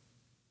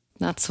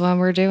 That's what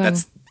we're doing.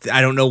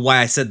 I don't know why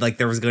I said like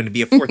there was going to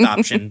be a fourth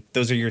option.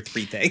 Those are your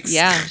three things.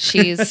 Yeah,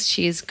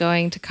 she's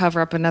going to cover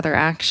up another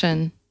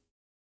action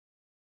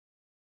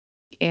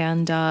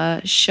and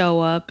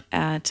show up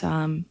at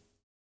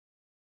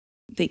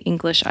the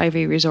English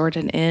Ivy Resort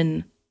and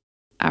Inn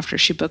after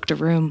she booked a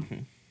room.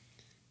 Mm-hmm.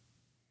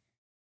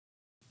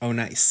 Oh,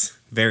 nice.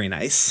 Very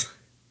nice.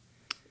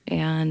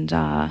 And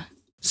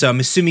so I'm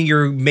assuming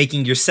you're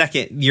making your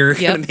second. You're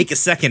going to make a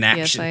second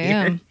action. Yes, I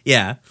am.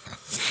 Yeah.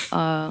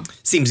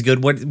 Seems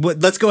good.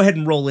 What? Let's go ahead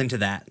and roll into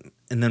that,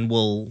 and then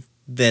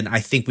Then I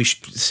think we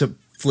should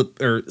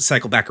flip or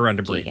cycle back around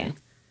to breathing.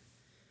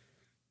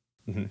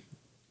 Yeah.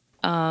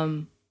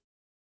 Mm-hmm.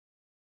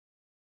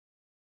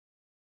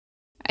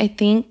 I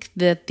think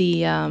that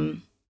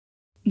the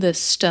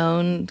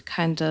stone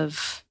kind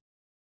of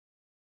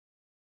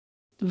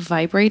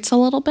vibrates a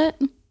little bit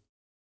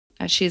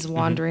as she's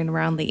wandering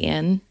around the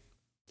inn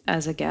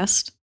as a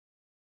guest.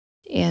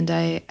 And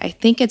I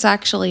think it's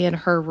actually in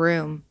her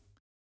room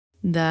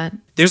that...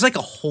 There's like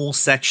a whole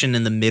section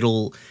in the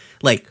middle,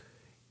 like...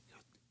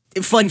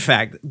 Fun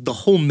fact, the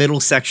whole middle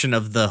section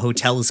of the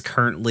hotel is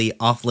currently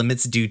off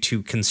limits due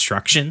to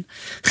construction.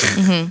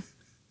 Mm-hmm.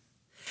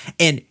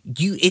 And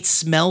it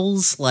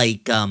smells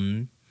like,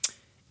 like,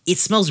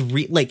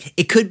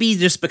 it could be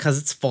just because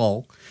it's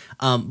fall,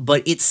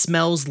 but it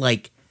smells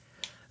like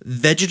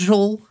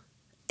vegetal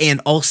and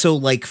also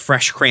like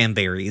fresh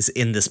cranberries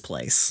in this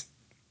place.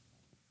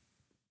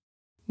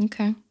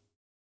 Okay.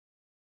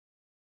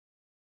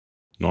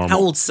 Normal. How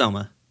old's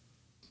Selma?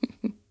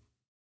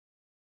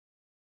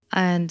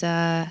 And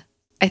I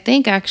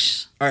think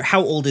actually, Or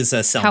how old is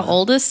Selma? how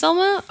old is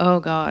Selma? Oh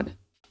God.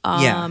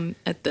 Yeah.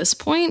 At this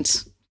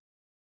point,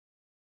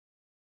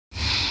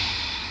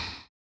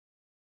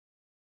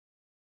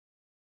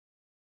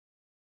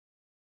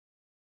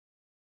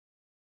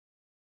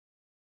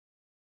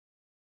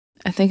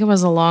 I think it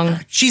was a long.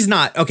 She's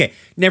not. Okay,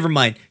 never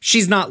mind.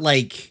 She's not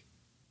like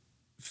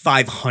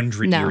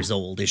 500 No. years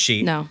old, is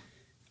she? No.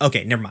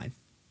 Okay, never mind.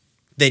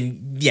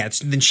 Then, yeah,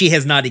 then she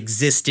has not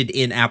existed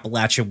in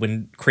Appalachia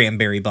when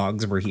cranberry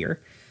bogs were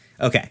here.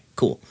 Okay,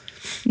 cool.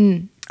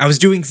 I was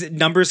doing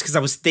numbers because I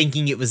was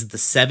thinking it was the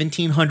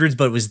 1700s,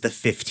 but it was the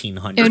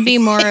 1500s. It would be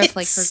more of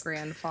like her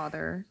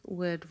grandfather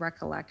would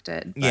recollect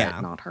it, but Yeah.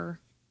 not her.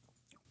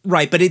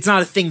 Right, but it's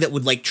not a thing that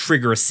would like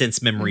trigger a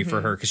sense memory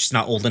for her because she's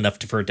not old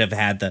enough for her to have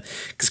had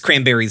because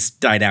cranberries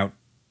died out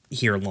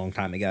here a long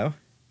time ago.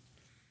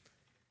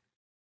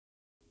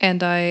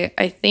 And I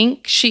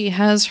think she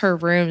has her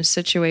room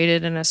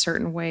situated in a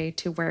certain way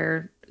to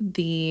where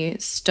the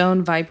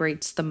stone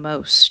vibrates the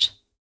most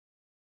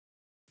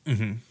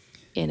Mm-hmm.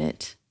 in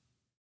it.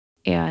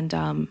 And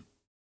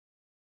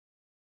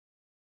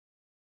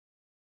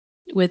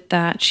with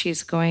that,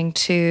 she's going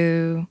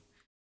to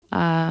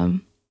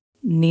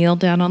kneel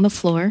down on the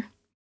floor,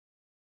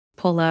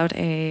 pull out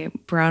a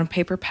brown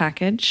paper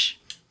package,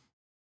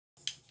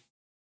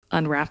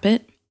 unwrap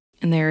it,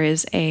 and there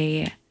is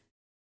a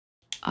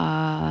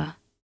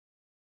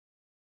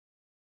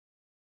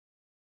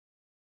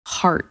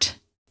heart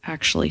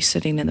actually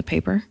sitting in the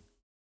paper.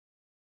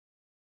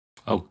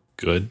 Oh,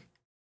 good.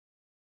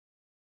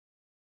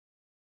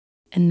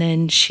 And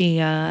then she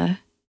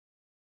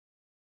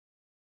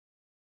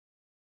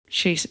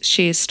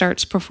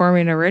starts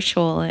performing a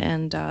ritual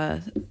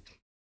and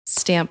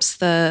stamps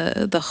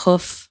the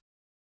hoof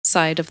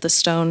side of the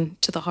stone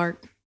to the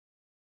heart.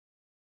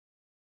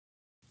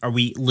 Are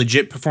we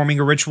legit performing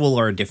a ritual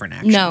or a different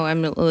action? No,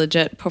 I'm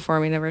legit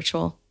performing a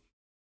ritual.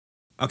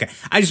 Okay,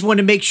 I just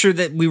wanted to make sure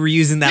that we were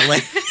using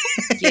that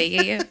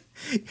Yeah.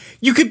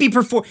 You could be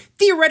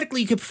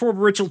theoretically, you could perform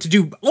a ritual to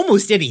do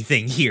almost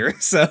anything here,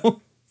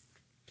 so.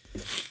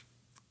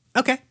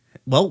 Okay,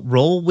 well,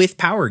 roll with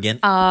power again.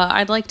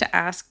 I'd like to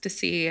ask to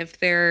see if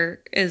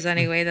there is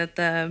any way that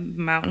the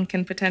mountain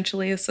can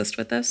potentially assist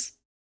with this.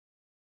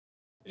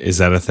 Is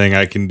that a thing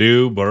I can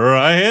do,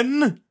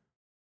 Brian?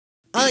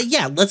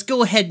 Yeah, let's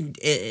go ahead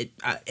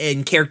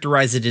and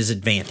characterize it as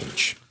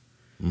advantage.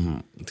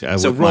 Mm-hmm.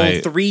 So roll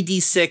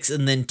 3d6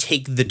 and then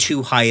take the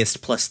two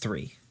highest plus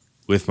 3.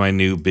 With my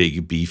new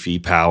big beefy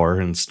power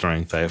and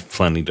strength, I have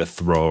plenty to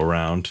throw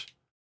around.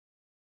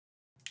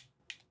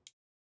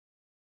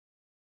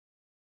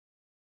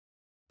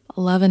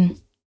 11.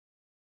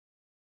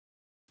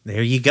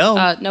 There you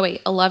go. No,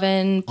 wait.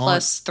 11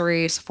 plus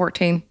 3 is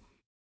 14.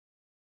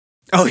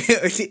 Oh,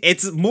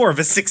 it's more of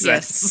a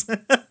success.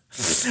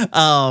 Yes.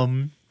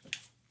 On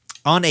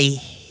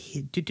a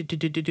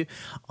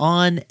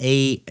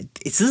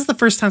this is the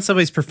first time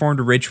somebody's performed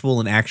a ritual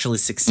and actually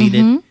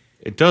succeeded. Mm-hmm.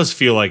 It does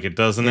feel like it,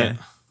 doesn't it?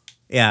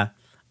 Yeah.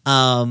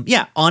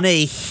 Yeah. On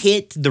a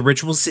hit, the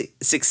ritual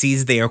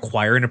succeeds. They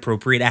acquire an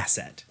appropriate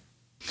asset.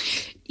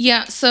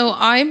 Yeah. So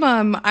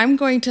I'm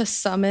going to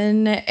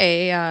summon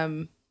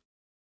a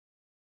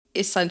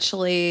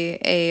essentially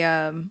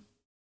a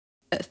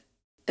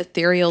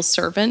ethereal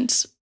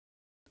servant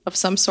of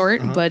some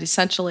sort, but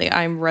essentially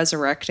I'm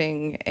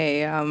resurrecting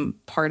a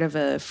part of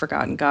a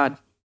forgotten god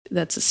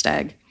that's a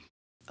stag.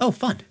 Oh,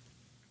 fun.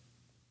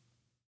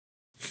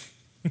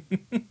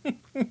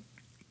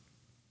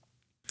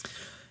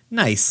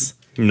 Nice.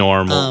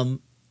 Normal.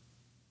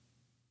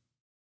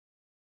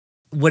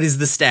 What is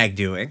the stag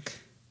doing?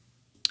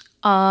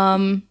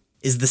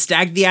 Is the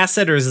stag the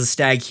asset, or is the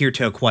stag here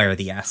to acquire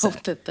the asset?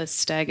 Hope that the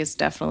stag is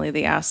definitely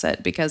the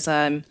asset, because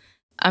I'm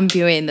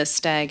viewing the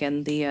stag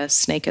and the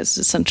snake as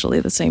essentially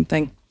the same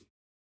thing.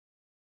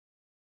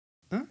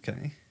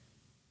 Okay.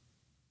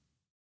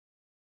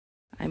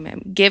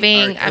 I'm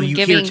giving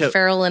to-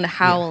 Farrell and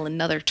Howl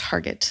another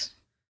target.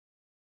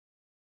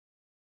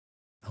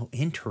 Oh,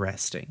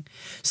 interesting.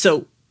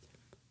 So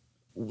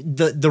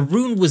the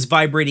rune was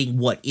vibrating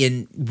what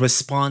in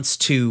response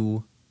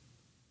to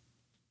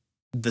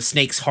the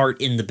snake's heart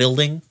in the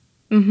building?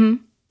 Mm-hmm.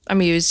 I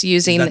was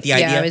using Is that the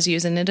idea? I was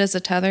using it as a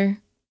tether.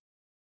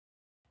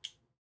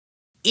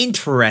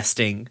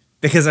 Interesting,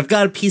 because I've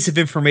got a piece of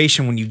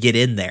information when you get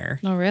in there.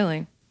 Oh,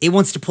 really? It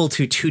wants to pull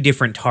to two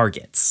different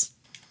targets.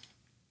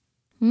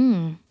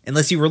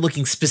 Unless you were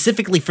looking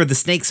specifically for the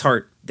snake's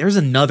heart, there's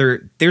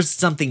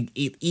something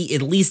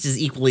at least as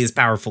equally as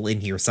powerful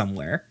in here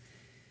somewhere.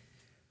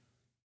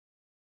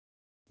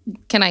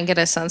 Can I get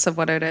a sense of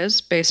what it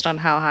is based on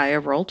how high I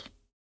rolled?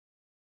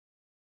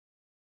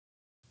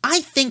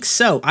 I think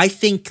so. I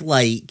think give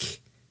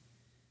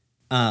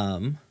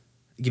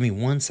me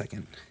 1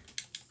 second.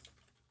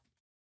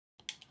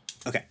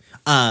 Okay.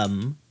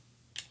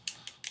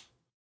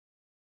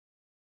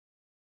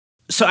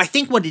 So I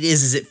think what it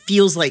is it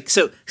feels like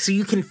so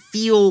you can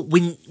feel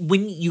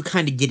when you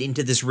kind of get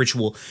into this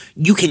ritual,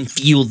 you can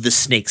feel the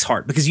snake's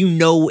heart because you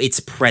know its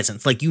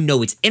presence, like you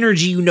know its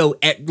energy, you know,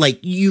 like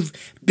you've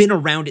been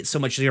around it so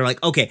much that you're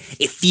like, okay,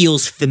 it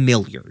feels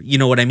familiar. You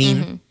know what I mean?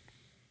 Mm-hmm.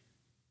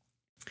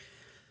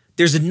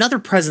 There's another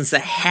presence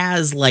that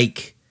has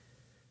like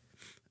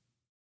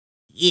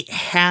it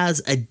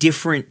has a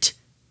different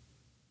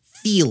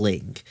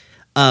feeling.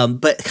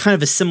 But kind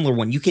of a similar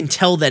one. You can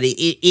tell that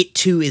it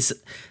too is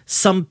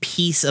some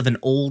piece of an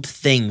old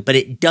thing, but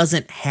it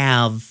doesn't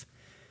have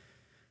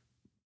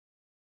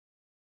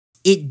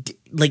it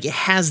like it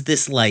has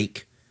this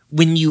like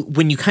when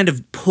you kind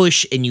of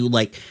push and you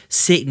like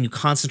sit and you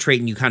concentrate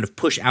and you kind of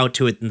push out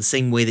to it in the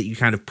same way that you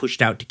kind of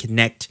pushed out to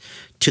connect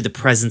to the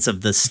presence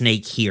of the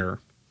snake here.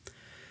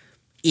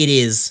 It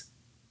is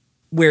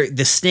where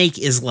the snake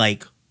is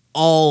like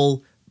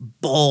all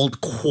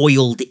bald,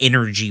 coiled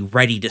energy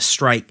ready to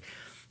strike.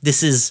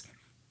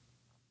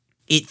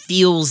 It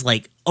feels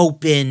like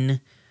open.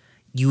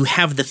 You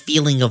have the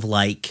feeling of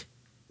like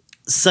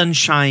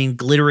sunshine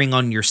glittering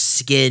on your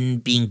skin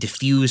being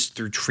diffused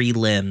through tree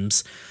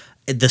limbs,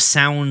 the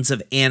sounds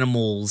of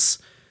animals,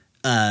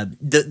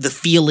 the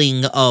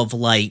feeling of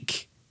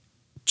like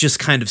just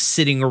kind of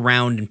sitting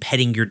around and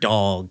petting your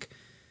dog.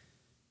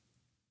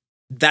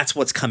 That's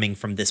what's coming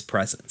from this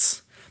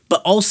presence.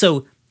 But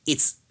also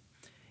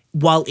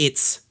while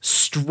it's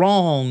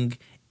strong,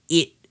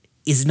 it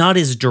is not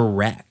as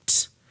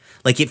direct.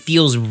 Like it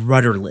feels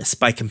rudderless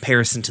by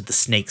comparison to the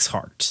snake's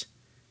heart.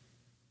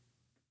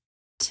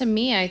 To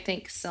me, I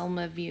think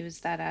Selma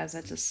views that as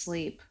it's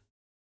asleep.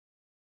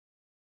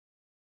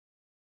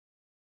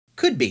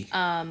 Could be.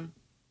 Can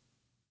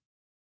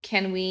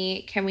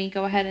we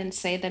go ahead and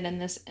say that in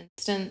this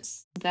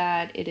instance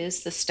that it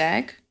is the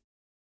stag?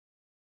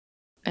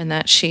 And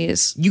that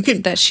she's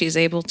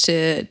able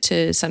to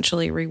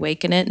essentially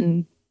reawaken it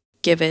and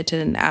give it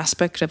an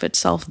aspect of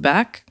itself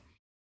back?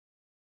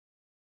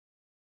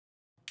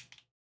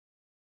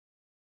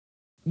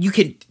 You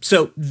can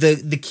so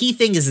the key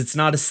thing is it's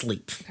not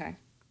asleep. Okay.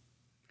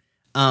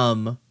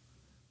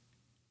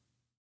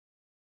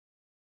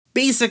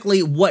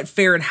 Basically what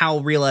Fair and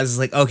Howell realizes is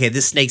like, okay,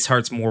 this snake's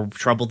heart's more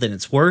trouble than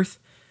it's worth.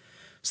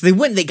 So they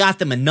went and they got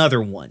them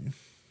another one.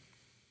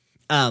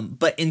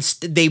 But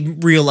instead they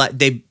realized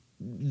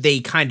they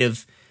kind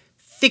of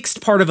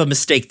fixed part of a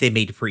mistake they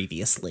made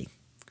previously.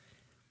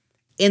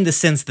 In the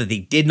sense that they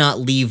did not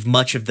leave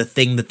much of the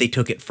thing that they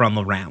took it from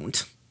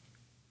around.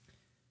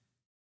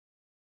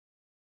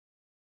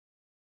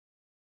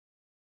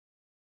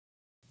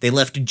 They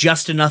left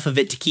just enough of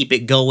it to keep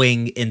it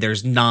going, and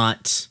there's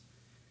not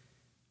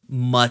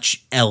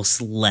much else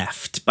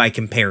left by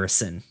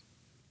comparison.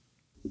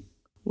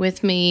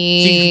 With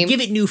me... So you could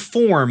give it new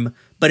form,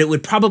 but it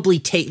would probably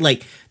take,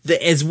 like,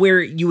 as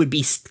where you would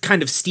be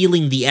kind of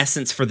stealing the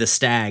essence for the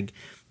stag.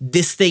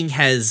 This thing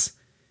has...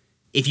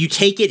 If you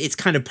take it, it's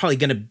kind of probably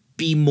going to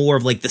be more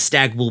of, like, the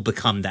stag will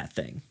become that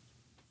thing.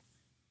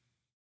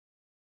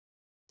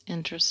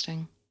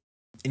 Interesting.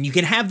 And you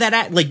can have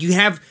that, like, you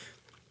have...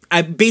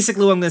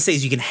 basically what I'm going to say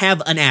is you can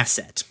have an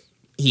asset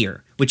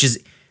here, which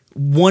is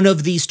one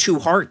of these two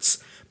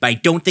hearts, but I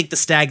don't think the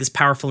stag is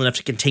powerful enough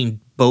to contain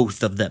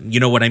both of them.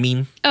 You know what I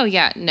mean? Oh,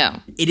 yeah, no.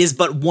 It is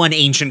but one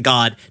ancient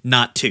god,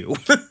 not two.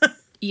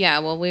 Yeah,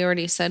 well, we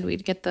already said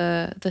we'd get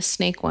the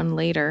snake one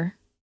later.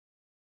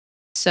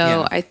 So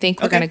yeah. I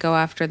think we're going to go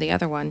after the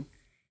other one.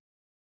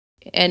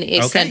 And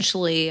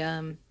essentially,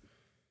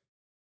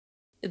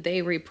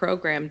 they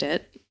reprogrammed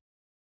it.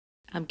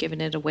 I'm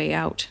giving it a way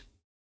out.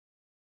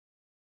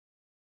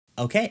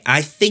 Okay,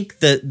 I think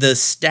the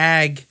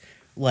stag,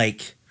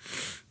 like,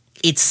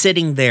 it's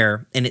sitting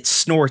there and it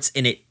snorts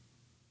and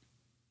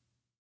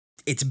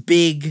it's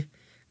big.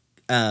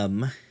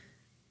 What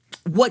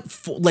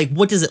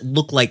does it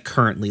look like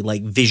currently,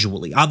 like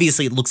visually?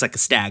 Obviously, it looks like a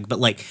stag, but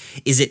like,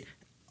 is it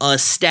a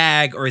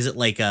stag or is it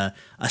like a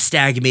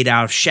stag made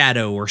out of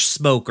shadow or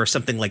smoke or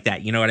something like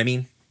that? You know what I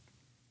mean?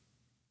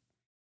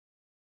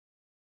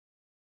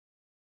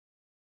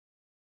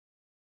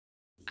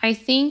 I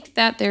think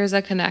that there's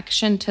a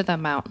connection to the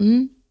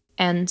mountain.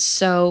 And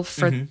so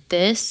for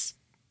this,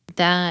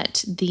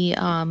 that the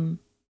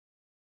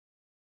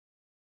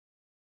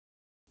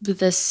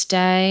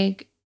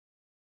stag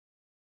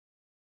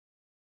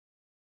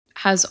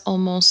has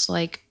almost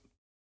like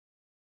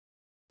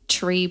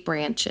tree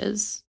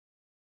branches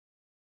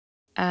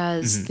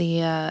as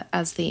the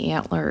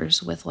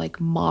antlers with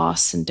like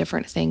moss and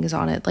different things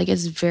on it. Like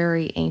it's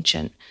very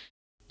ancient.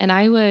 And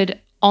I would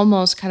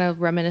almost kind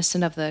of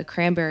reminiscent of the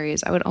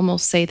cranberries. I would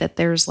almost say that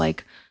there's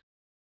like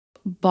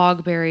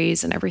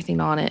bogberries and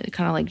everything on it,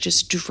 kind of like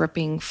just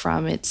dripping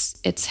from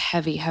its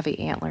heavy, heavy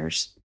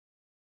antlers.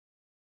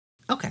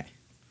 Okay.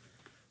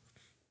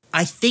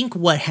 I think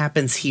what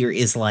happens here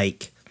is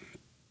like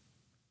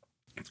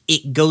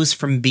it goes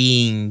from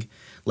being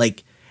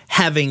like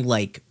having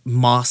like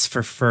moss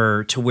for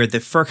fur to where the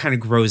fur kind of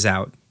grows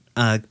out,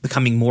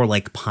 becoming more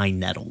like pine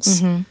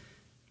nettles.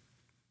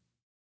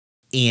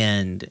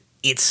 And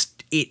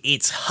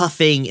it's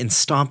huffing and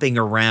stomping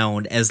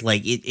around as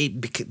like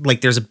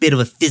like there's a bit of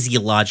a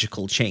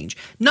physiological change.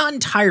 Not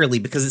entirely,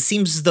 because it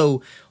seems as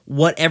though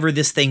whatever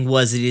this thing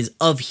was, it is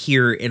of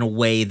here in a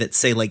way that,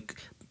 say, like,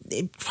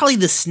 probably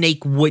the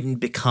snake wouldn't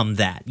become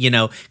that, you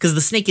know? Because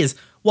the snake is,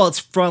 well, it's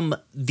from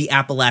the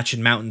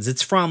Appalachian Mountains.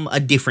 It's from a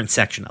different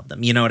section of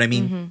them, you know what I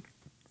mean?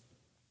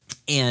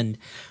 Mm-hmm.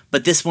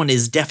 But this one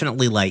is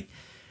definitely like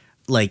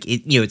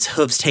it, you know, its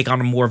hooves take on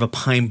a more of a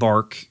pine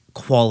bark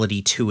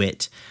quality to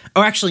it.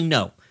 Oh, actually,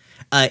 no.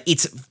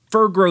 Its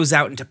fur grows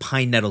out into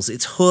pine nettles.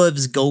 Its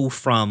hooves go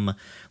from,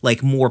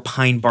 like, more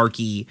pine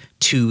barky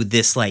to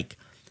this, like,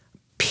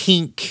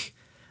 pink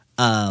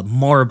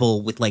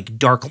marble with, like,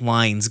 dark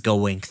lines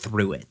going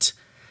through it.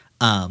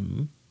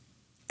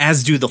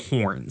 As do the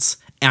horns.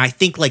 And I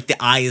think, like, the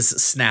eyes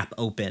snap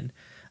open.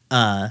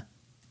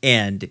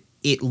 And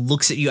it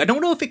looks at you. I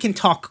don't know if it can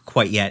talk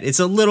quite yet. It's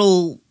a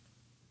little...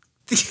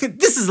 this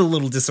is a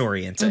little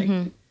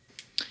disorienting.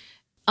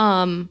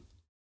 Mm-hmm.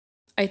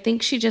 I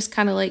think she just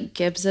kind of, like,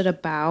 gives it a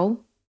bow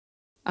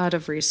out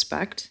of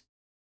respect.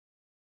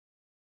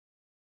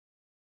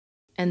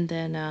 And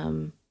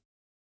then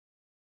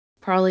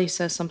probably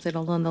says something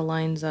along the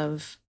lines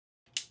of,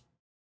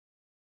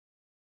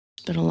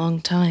 "It's been a long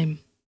time."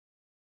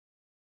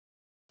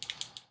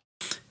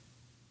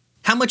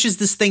 How much is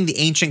this thing the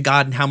ancient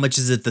god, and how much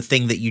is it the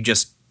thing that you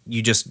just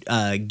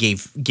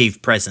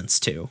gave presents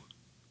to?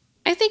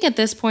 I think at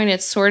this point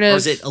it's sort of... Or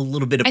is it a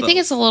little bit of both? I think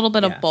it's a little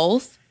bit of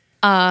both.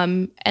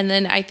 And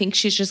then I think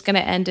she's just going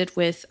to end it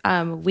with,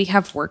 "We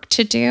have work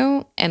to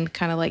do," and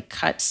kind of like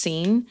cut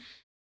scene.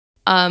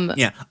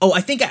 Yeah. Oh,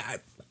 I think I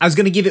was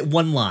going to give it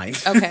one line.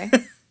 Okay.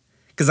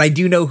 Because I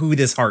do know who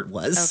this heart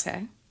was.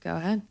 Okay. Go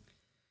ahead.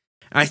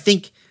 I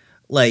think,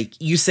 like,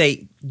 you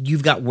say,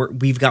 we've got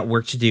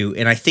work to do.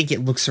 And I think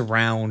it looks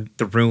around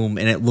the room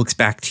and it looks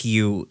back to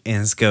you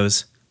and it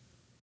goes,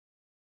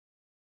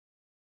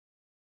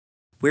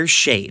 "Where's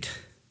Shade?"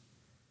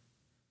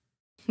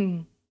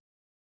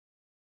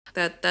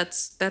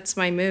 That's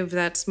my move.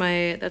 That's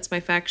my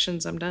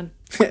factions. I'm done.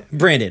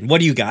 Brandon, what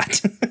do you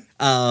got?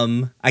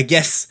 I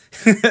guess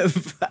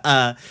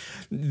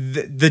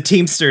the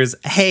Teamsters.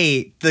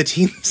 Hey, the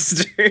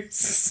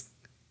Teamsters.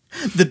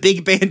 The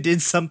big band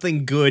did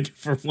something good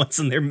for once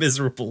in their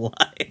miserable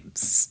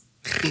lives.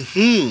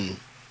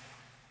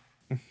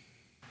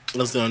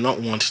 As they are not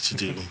wanted to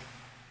do.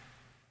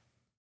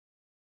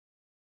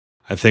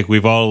 I think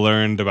we've all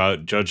learned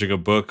about judging a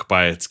book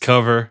by its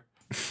cover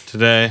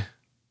today.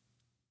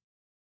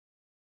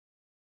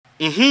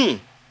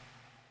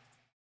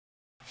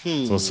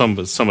 So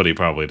somebody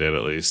probably did,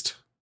 at least.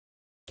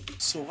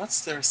 So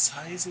what's their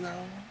size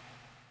now?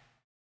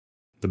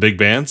 The big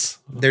bands?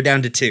 They're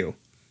down to 2.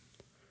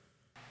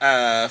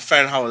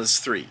 Fahrenheit is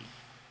 3.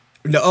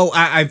 No,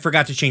 I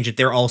forgot to change it.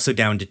 They're also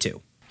down to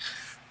 2.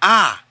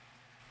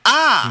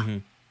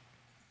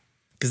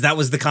 Because that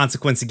was the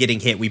consequence of getting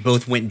hit. We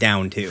both went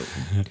down 2.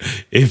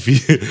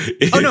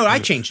 Oh no, I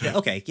changed it.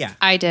 Okay, yeah.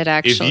 I did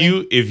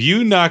actually. If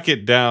you knock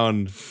it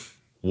down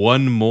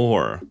one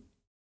more,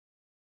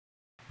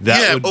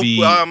 would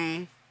be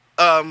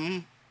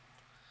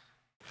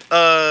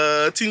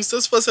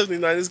Teamsters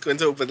 479 is going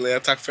to openly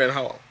attack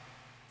Fahrenheit.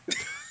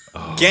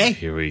 Okay.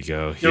 Here we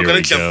go. You're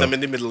going to jump them in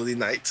the middle of the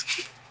night.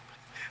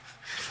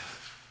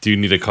 Do you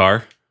need a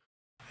car?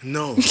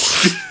 No.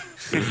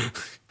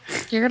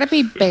 You're going to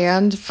be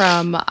banned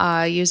from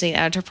using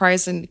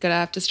Enterprise and going to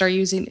have to start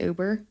using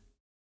Uber.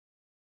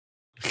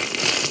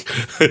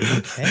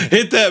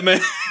 Hit that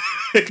man.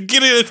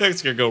 Get in a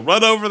taxi car. Go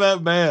run over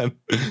that man.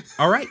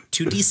 All right.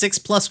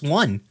 2d6 plus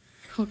 1.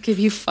 I'll give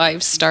you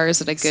 5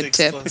 stars and a good 6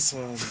 tip. plus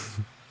 1.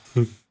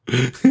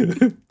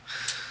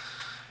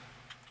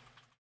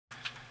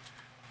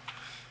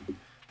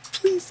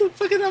 Please don't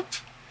fuck it up.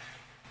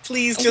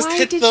 Please just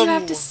hit them. Why did you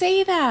have to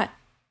say that?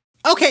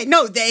 Okay,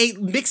 no,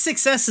 mixed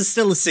success is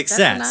still a success.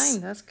 That's a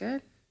 9. That's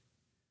good.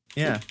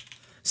 Yeah.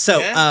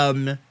 So,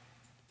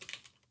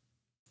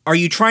 are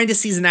you trying to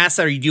seize an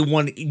asset, or do you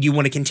want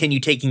to continue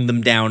taking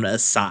them down a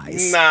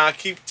size? Nah,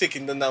 keep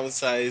taking them down a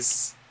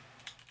size.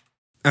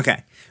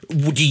 Okay.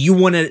 Do you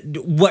want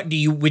to?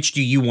 Which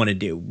do you want to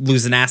do?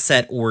 Lose an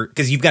asset, or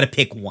because you've got to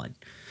pick one.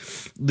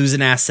 Lose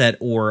an asset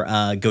or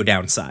go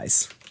down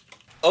size.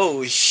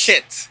 Oh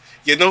shit!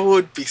 You know what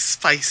would be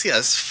spicy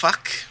as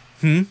fuck?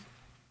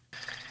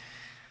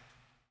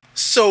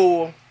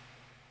 So,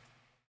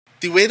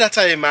 the way that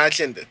I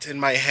imagined it in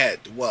my head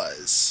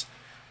was,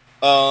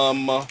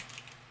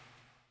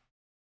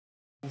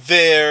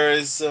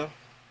 there's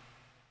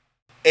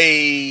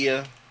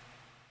a...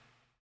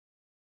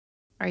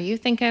 Are you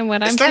thinking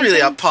what I'm thinking? It's not really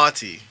a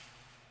party.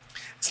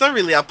 It's not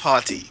really a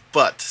party,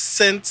 but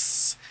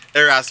since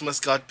Erasmus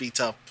got beat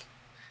up,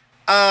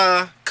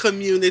 a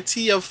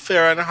community of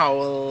Fair and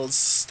Howell's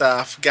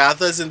staff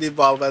gathers in the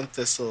Barb and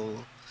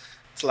Thistle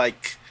to,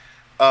 like,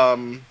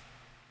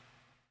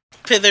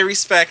 pay their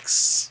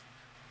respects,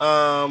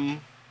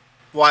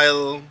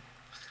 while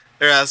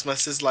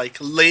Erasmus is, like,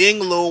 laying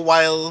low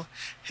while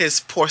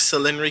his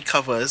porcelain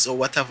recovers or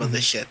whatever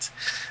the shit.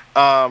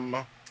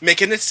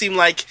 making it seem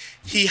like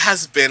he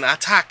has been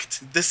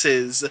attacked. This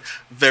is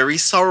very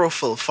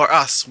sorrowful for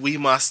us. We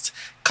must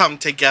come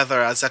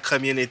together as a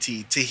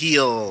community to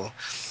heal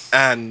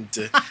and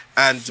You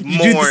mourn.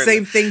 do the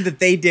same thing that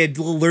they did,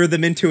 lure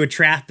them into a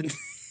trap. And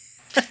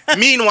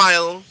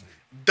Meanwhile,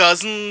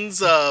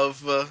 dozens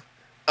of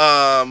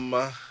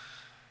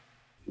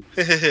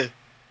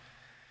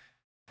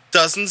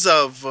dozens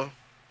of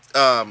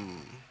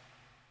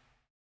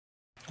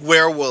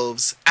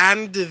werewolves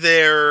and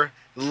their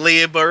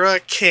laborer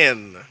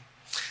kin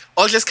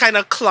all just kind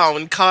of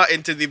clown car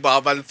into the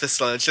Barb and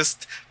Thistle,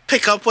 just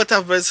pick up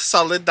whatever's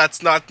solid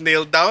that's not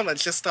nailed down and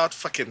just start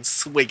fucking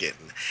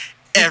swigging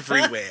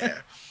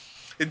everywhere.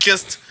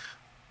 Just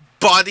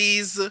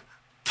bodies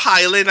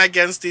piling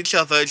against each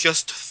other,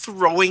 just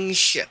throwing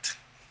shit.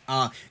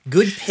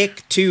 Good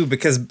pick, too,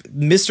 because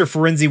Mr.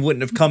 Forenzi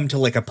wouldn't have come to,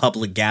 like, a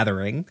public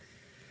gathering.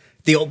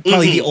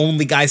 Probably the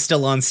only guy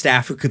still on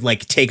staff who could,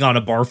 like, take on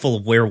a bar full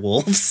of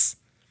werewolves.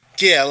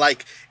 Yeah,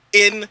 like,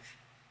 in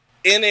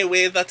a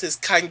way that is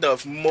kind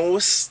of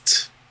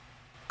most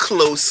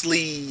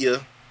closely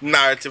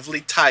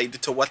narratively tied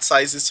to what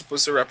size is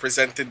supposed to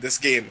represent in this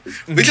game.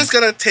 We're just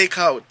gonna take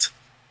out,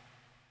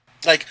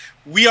 like,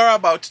 we are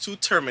about to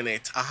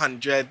terminate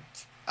 100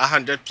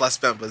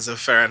 plus members of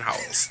Fair and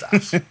Howell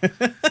staff.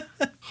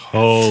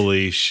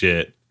 Holy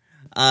shit.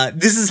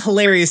 This is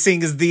hilarious,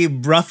 seeing as they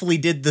roughly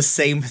did the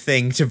same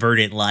thing to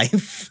Verdant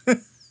Life.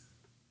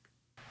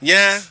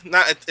 Yeah,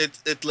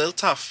 it's a little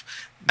tough.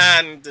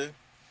 And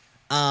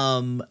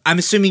I'm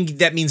assuming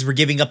that means we're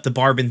giving up the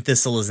Barb and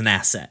Thistle as an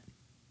asset.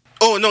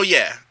 oh no,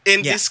 yeah.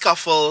 In the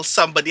scuffle,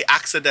 somebody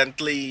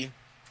accidentally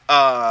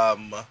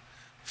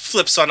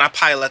flips on a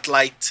pilot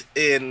light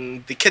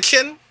in the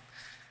kitchen,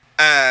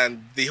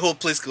 and the whole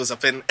place goes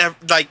up in,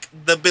 like,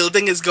 the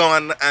building is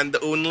gone and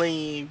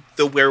only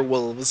the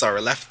werewolves are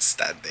left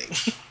standing.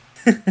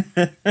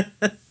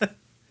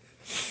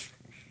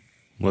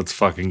 Let's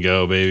fucking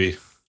go, baby.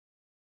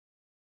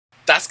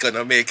 That's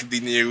gonna make the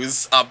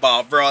news. A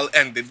bar brawl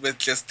ended with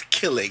just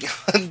killing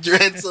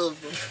hundreds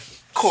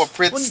of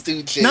corporate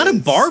stooges. Not a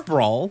bar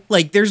brawl.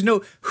 Like, there's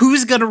no...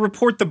 Who's gonna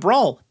report the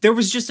brawl? There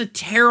was just a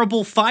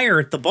terrible fire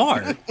at the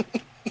bar.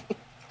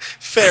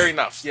 Fair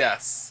enough,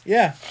 yes.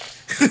 Yeah.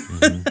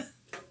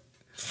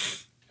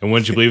 And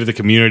wouldn't you believe it, the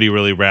community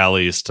really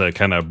rallies to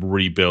kind of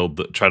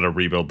try to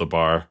rebuild the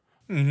bar.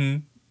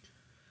 Mm-hmm.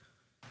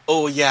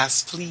 Oh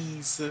yes,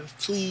 please,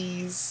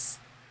 please.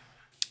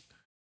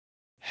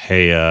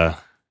 Hey,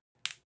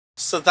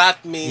 So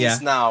that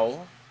means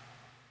now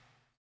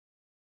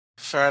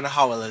Fair and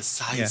Howell is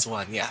size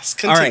 1, yes.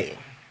 Continue. All right.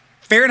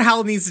 Fair and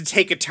Howell needs to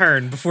take a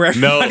turn before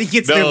everybody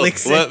gets their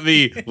licks in.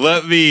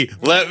 Let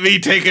me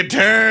take a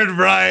turn,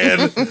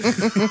 Brian.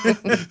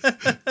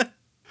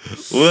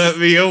 Let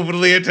me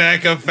openly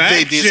attack a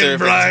faction,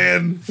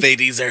 Brian. They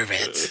deserve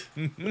it.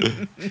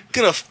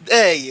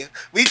 Hey,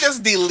 we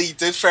just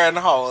deleted Fair and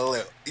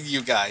Howell,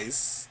 you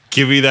guys.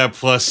 Give me that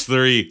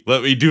 +3.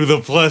 Let me do the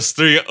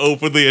 +3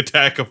 openly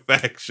attack a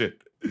faction.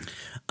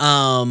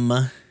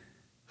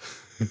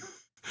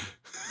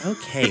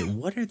 Okay,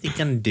 what are they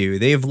gonna do?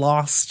 They've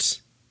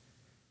lost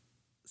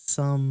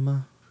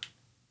some...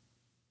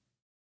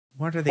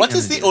 What are they What gonna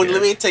is the do only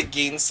here? way to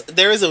gain...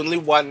 There is only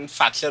one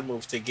faction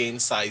move to gain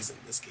size in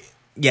this game.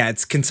 Yeah,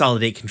 it's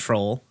consolidate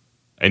control.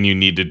 And you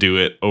need to do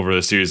it over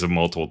a series of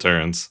multiple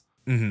turns.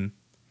 Mm-hmm.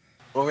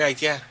 All right,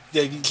 yeah.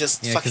 Yeah, you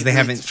just Yeah, fucking because they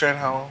haven't Fair and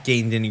Howell.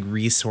 gained any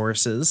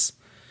resources.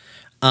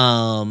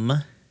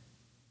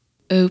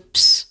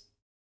 Oops.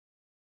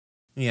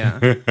 Yeah.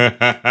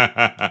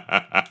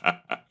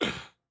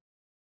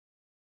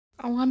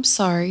 Oh, I'm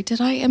sorry. Did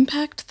I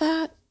impact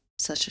that?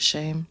 Such a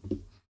shame.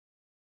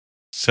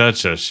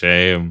 Such a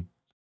shame.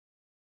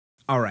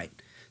 All right.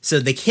 So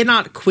they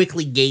cannot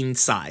quickly gain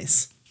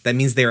size. That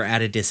means they're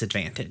at a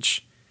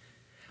disadvantage.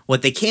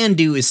 What they can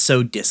do is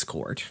sow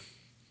discord.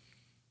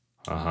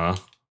 Uh-huh.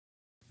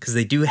 Because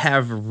they do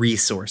have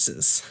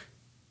resources.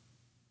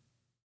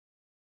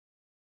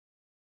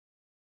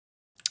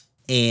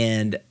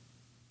 And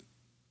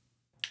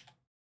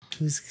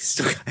who's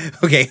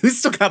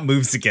still got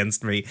moves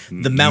against me?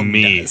 The mountain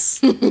Me. does.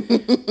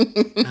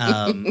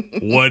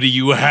 What do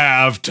you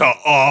have to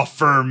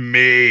offer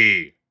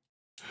me?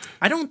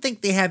 I don't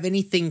think they have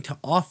anything to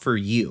offer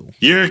you.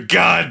 You're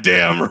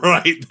goddamn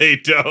right they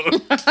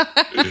don't.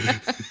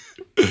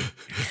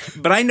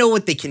 But I know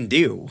what they can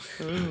do.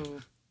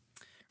 Ooh.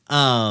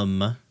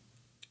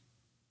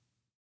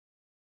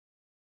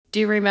 Do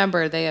you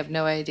remember they have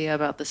no idea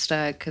about the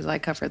stag? Because I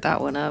covered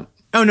that one up.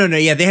 Oh, no,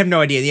 yeah, they have no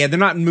idea. Yeah, they're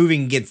not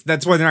moving against...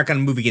 That's why they're not going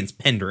to move against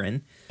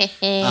Penderin.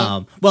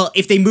 Well,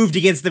 if they moved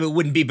against them, it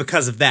wouldn't be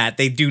because of that.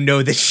 They do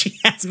know that she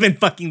has been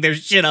fucking their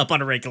shit up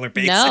on a regular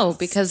basis. No,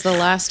 because the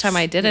last time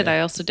I did it, I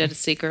also did a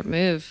secret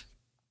move.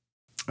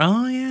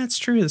 Oh, yeah, that's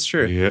true, that's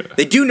true. Yeah.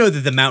 They do know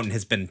that the mountain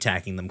has been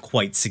attacking them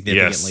quite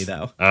significantly,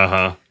 though.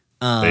 Uh-huh.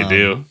 They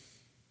do.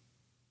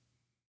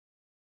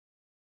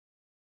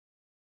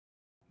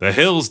 The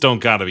hills don't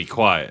gotta be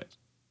quiet.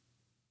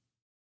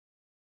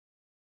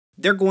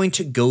 They're going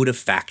to go to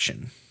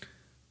faction.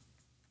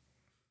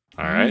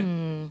 All right.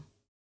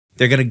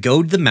 They're going to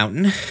go to the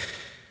mountain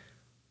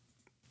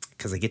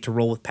because I get to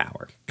roll with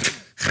power.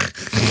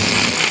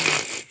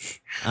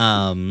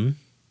 Everyone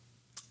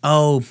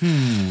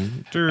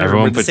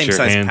We're the put same your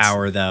size hands.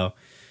 power, though.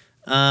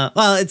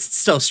 Well, it's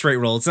still a straight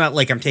roll. It's not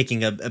like I'm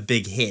taking a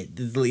big hit.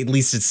 At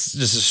least it's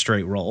just a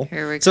straight roll.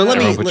 Here we So go.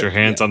 Everyone put your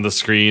hands on the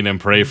screen and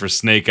pray for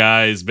snake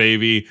eyes,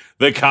 baby.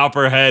 The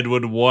copperhead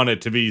would want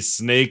it to be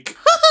snake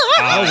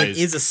Oh, eyes. it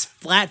is a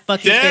flat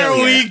fucking There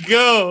failure. we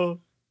go.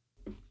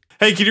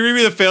 Hey, can you read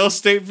me the fail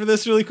state for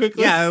this really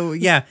quickly?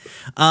 Yeah.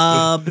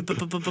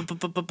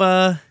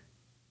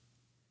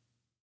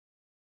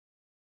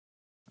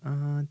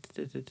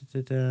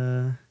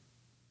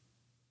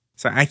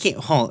 Sorry, I can't.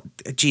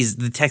 Jeez,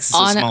 the text is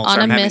so small. On Sorry,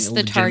 a I'm having miss, the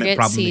legitimate target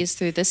problem. sees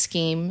through the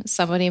scheme.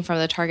 Somebody from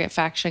the target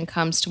faction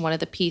comes to one of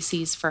the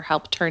PCs for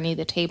help turning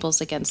the tables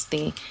against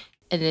the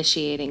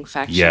initiating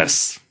faction.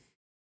 Yes.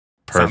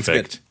 Sounds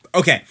Perfect. good.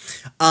 Okay.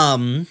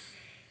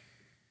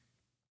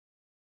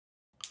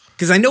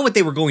 Because I know what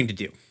they were going to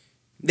do.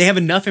 They have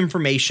enough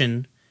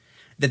information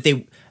that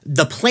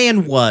the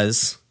plan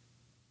was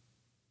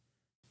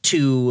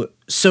to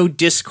sow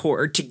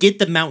discord, to get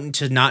the mountain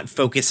to not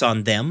focus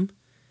on them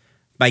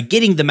by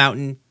getting the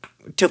mountain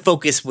to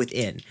focus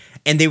within.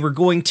 And they were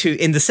going to,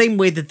 in the same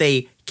way that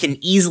they can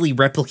easily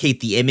replicate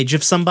the image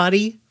of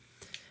somebody,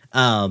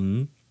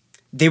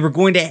 they were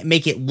going to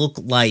make it look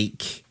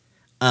like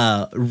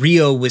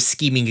Rio was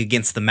scheming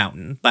against the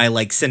mountain by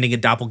like sending a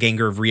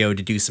doppelganger of Rio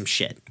to do some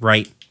shit,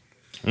 right?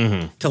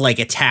 Mm-hmm. To like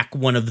attack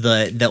one of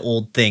the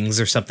old things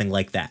or something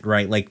like that,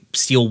 right? Like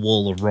Steel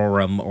Wool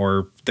Aurorum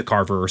or the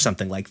Carver or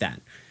something like that.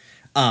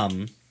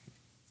 But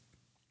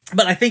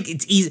I think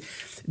it's easy.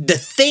 The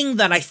thing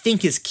that I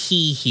think is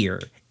key here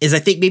is I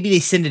think maybe they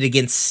send it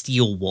against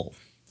Steel Wool,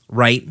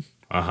 right?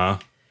 Uh-huh.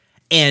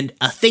 And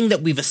a thing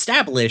that we've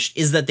established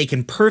is that they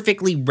can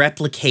perfectly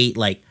replicate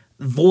like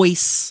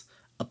voice,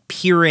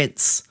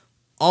 appearance,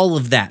 all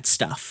of that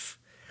stuff.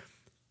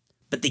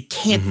 But they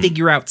can't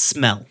figure out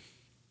smell.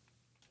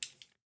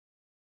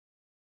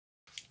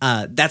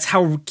 That's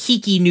how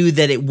Kiki knew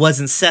that it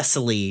wasn't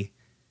Cecily,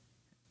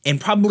 and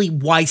probably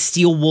why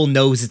Steel Wool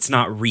knows it's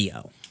not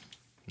Rio.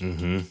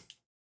 And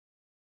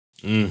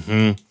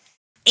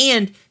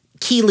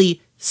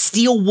Keely,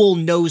 Steel Wool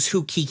knows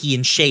who Kiki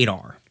and Shade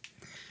are,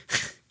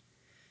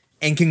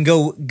 and can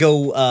go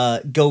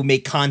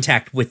make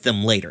contact with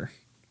them later.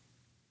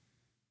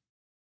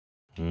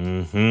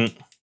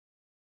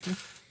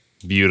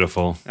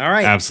 Beautiful. All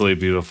right. Absolutely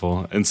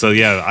beautiful. And so,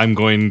 yeah,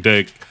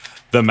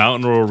 the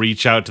mountain will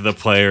reach out to the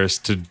players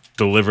to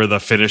deliver the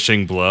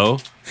finishing blow,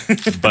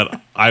 but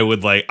I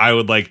would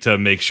like to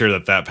make sure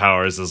that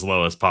power is as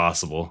low as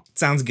possible.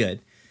 Sounds good.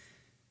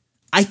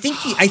 I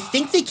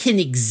think they can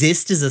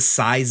exist as a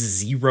size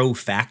 0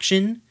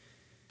 faction.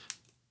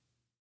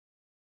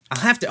 I'll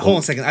have to hold on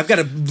a second. I've got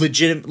a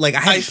legitimate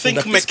I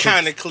think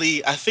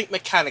mechanically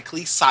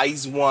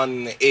size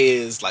 1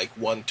 is like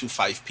 1 to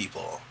 5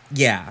 people.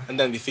 Yeah. And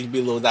then we think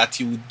below that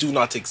you do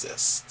not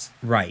exist.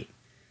 Right.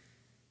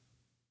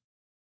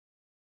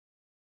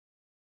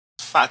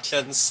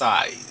 Faction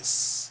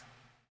size.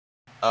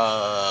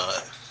 Yeah,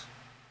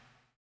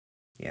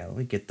 let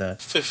me get the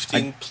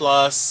 15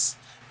 plus.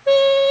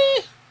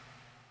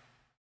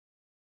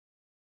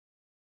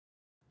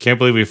 Can't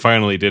believe we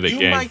finally did it, You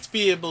gang. might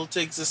be able to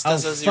exist Oh,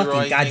 as a 0. fucking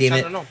I goddamn think. it.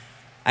 I don't know.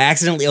 I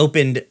accidentally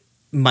opened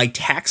my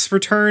tax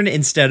return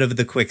instead of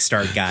the quick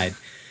start guide.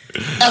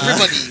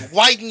 Everybody,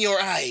 widen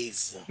your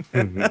eyes.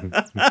 Hold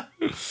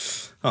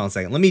on a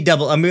second. I'm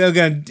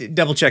going to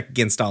double check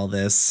against all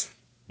this.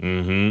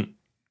 Mm-hmm.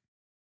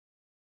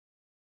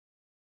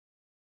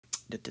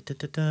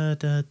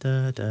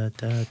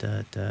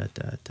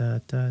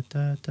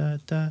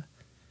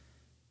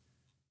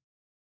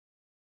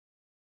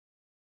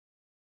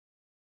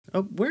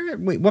 Oh,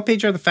 what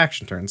page are the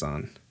faction turns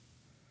on?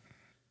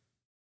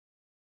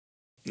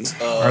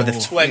 Are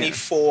the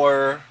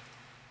 24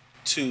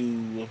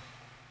 to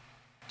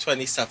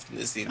 27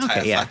 is the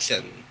entire yeah.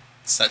 faction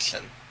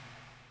session.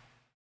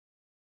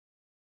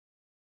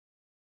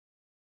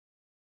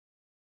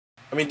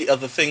 I mean, the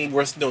other thing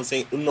worth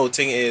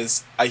noting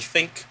is I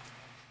think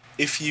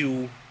if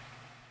you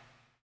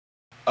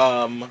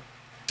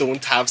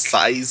don't have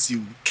size,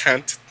 you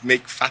can't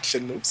make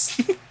faction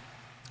moves.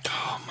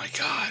 Oh my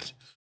god.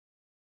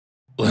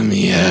 Let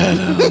me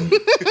add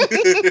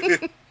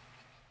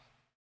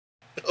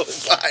Oh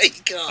my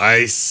god.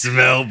 I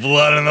smell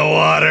blood in the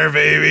water,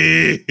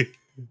 baby.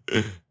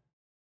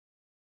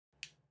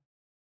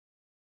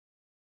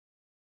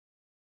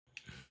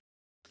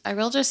 I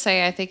will just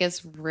say I think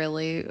it's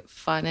really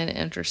fun and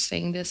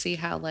interesting to see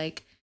how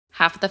like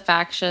half the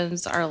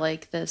factions are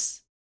like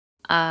this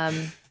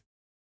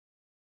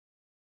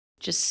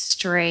just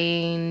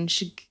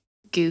strange,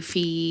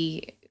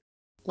 goofy,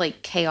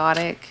 like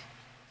chaotic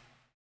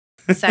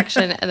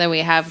section, and then we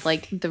have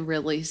like the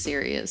really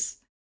serious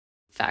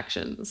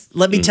factions.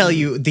 Let me tell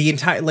you,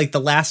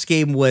 the last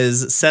game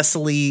was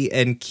Cecily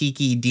and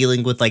Kiki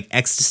dealing with like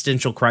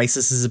existential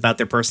crises about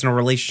their personal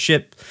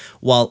relationship,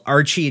 while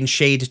Archie and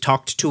Shade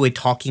talked to a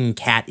talking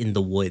cat in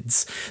the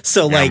woods.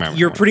 So like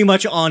you're pretty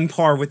much on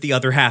par with the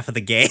other half of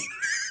the game.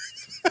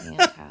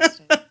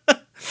 Fantastic.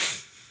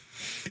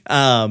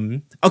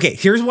 Okay,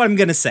 here's what I'm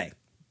gonna say.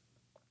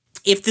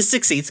 If this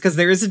succeeds, because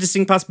there is a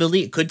distinct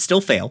possibility it could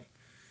still fail.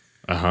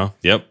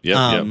 Yep.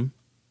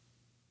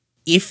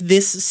 If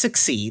this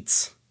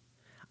succeeds,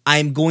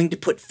 I'm going to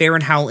put Fair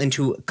and Howell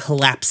into a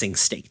collapsing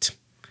state.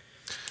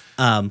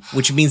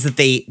 Which means that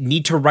they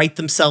need to right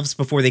themselves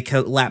before they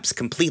collapse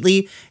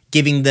completely,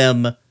 giving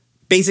them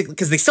basically,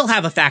 because they still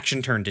have a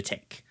faction turn to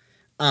take.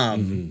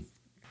 And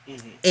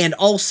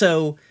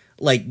also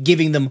like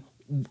giving them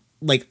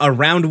like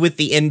around with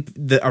the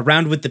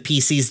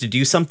PCs to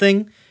do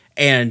something,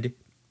 and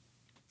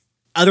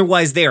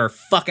otherwise they are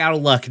fuck out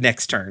of luck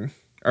next turn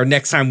or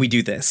next time we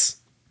do this.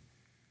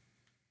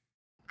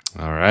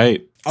 All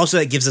right. Also,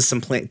 that gives us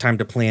some time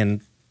to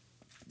plan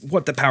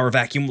what the power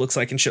vacuum looks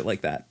like and shit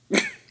like that.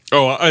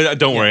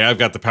 Don't worry. I've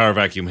got the power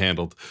vacuum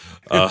handled.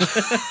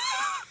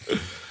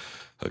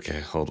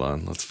 Okay, hold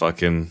on. Let's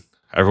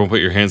everyone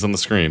put your hands on the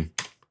screen.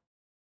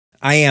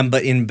 I am,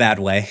 but in a bad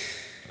way.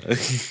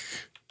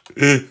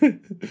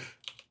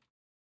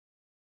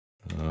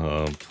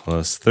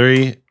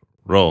 +3.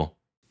 Roll.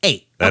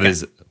 8. That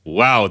is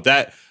wow.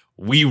 That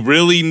we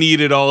really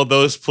needed all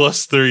those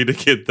 +3 to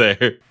get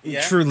there.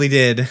 Yeah. Truly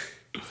did.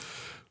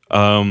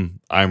 I'm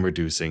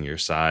reducing your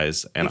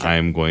size, and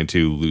I'm going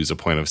to lose a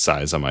point of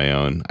size on my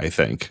own, I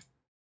think.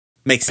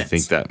 Makes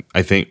sense.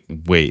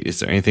 Wait, is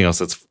there anything else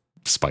that's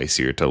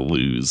spicier to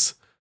lose?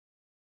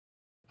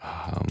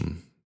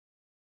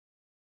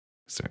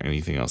 Is there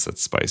anything else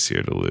that's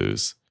spicier to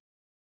lose?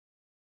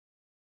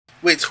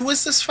 Wait, who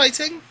is this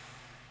fighting?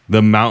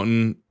 The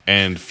Mountain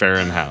and Fair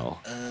and Howell.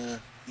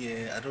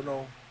 Yeah, I don't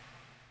know.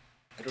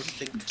 I don't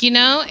think. You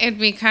know, it'd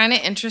be kind of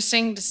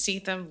interesting to see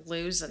them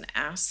lose an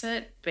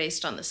asset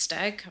based on the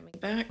stag coming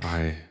back.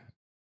 I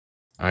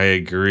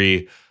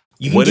agree.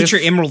 You can get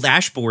your Emerald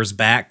Ash Boars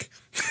back.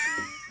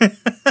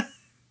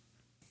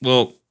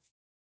 Well,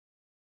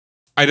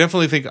 I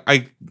definitely think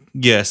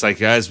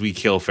as we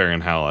kill Fair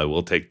and Howell, I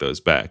will take those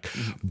back.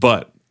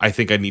 But I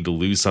think I need to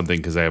lose something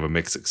because I have a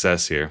mixed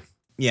success here.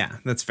 Yeah,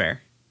 that's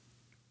fair.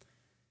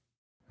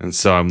 And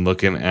so I'm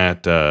looking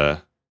at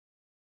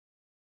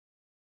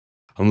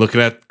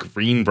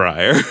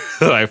Greenbriar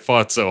that I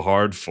fought so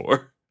hard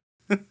for.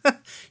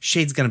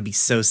 Shade's gonna be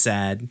so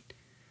sad.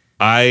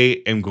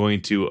 I am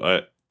going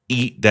to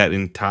eat that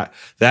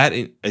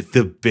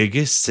the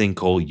biggest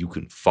sinkhole you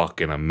can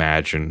fucking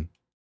imagine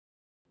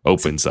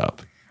opens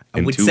up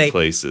in two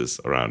places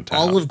around town.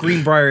 All of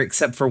Greenbriar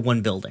except for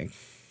one building.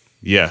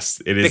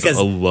 Yes, it is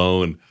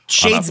alone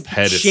on a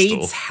pedestal.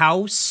 Shade's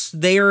house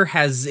there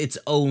has its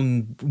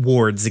own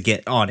wards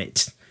on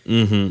it.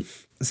 Mm-hmm.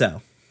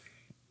 So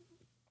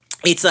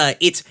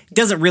it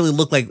doesn't really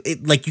look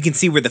like you can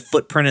see where the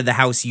footprint of the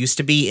house used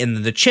to be,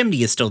 and the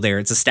chimney is still there.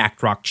 It's a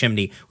stacked rock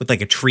chimney with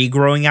like a tree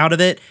growing out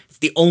of it. It's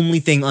the only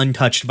thing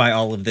untouched by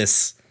all of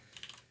this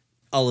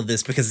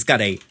because it's got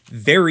a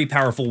very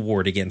powerful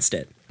ward against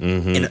it.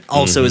 Mm-hmm, and it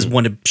also is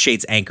one of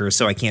Shade's anchors,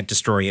 so I can't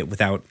destroy it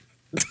without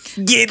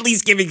at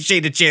least giving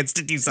Shade a chance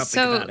to do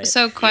something about it.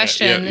 So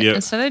question,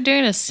 instead of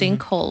doing a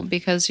sinkhole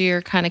because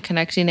you're kind of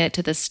connecting it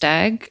to the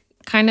stag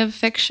kind of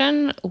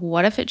fiction,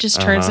 what if it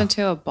just turns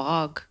into a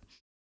bog?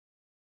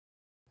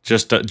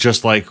 Just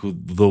like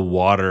the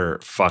water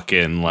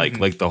fucking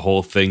like the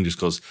whole thing just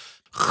goes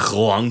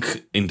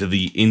clunk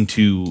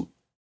into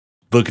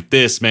look at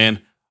this,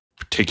 man.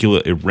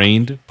 It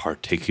rained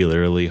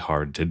particularly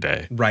hard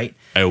today. Right.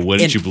 And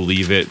wouldn't you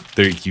believe it?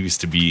 There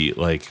used to be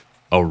like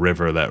a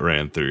river that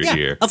ran through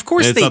here. Of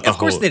course they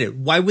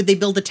did. Why would they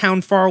build a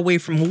town far away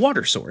from a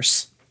water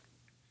source?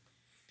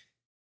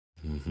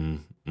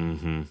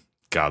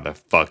 God, that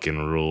fucking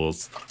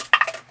rules.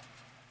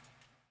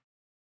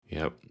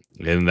 Yep.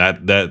 And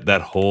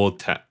that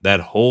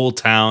whole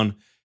town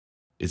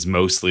is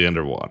mostly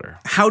underwater.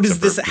 How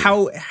does this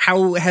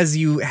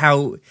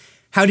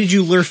how did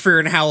you lure Fair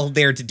and Howell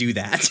there to do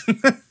that?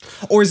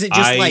 Or is it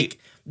just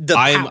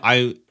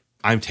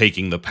I'm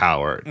taking the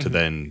power to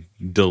then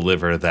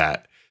deliver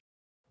that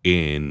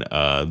in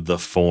the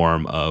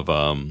form of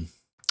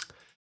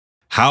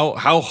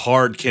how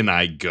hard can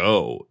I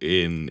go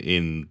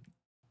in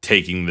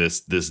taking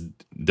this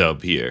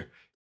dub here?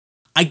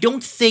 I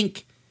don't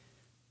think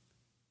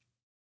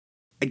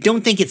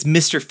it's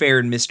Mr. Fair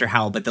and Mr.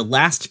 Howell, but the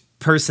last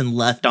person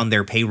left on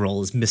their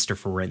payroll is Mr.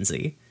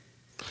 Ferenzi.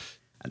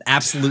 An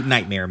absolute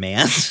nightmare,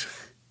 man.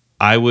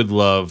 I would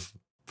love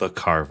the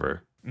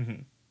Carver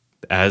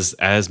as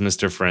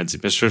Mr. Ferenzi.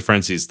 Mr.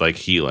 Ferenzi's like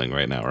healing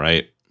right now,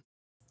 right?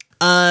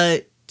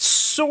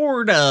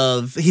 Sort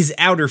of. His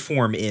outer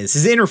form is.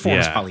 His inner form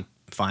is probably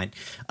fine.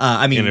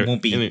 It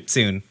won't be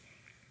soon.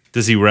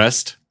 Does he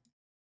rest?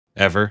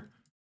 Ever?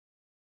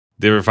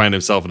 Did he ever find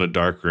himself in a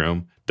dark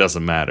room?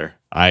 Doesn't matter.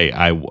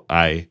 There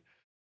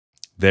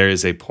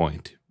is a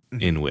point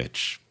in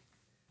which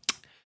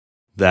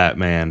that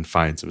man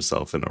finds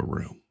himself in a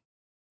room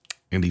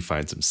and he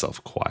finds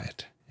himself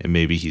quiet. And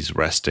maybe he's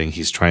resting.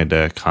 He's trying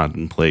to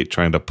contemplate,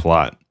 trying to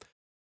plot.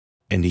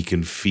 And he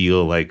can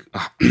feel like,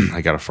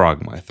 I got a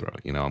frog in my throat.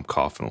 You know, I'm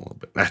coughing a little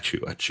bit.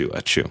 Achoo, achoo,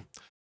 achoo.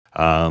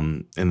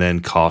 And then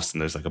coughs,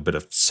 and there's like a bit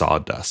of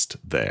sawdust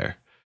there.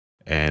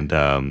 And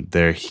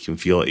there he can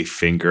feel a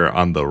finger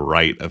on the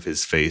right of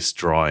his face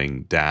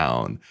drawing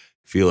down.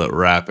 Feel it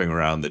wrapping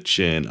around the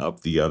chin,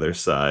 up the other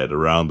side,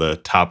 around the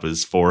top of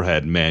his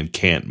forehead. Man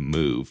can't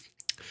move.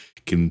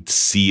 Can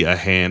see a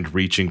hand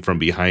reaching from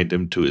behind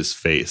him to his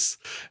face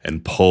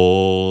and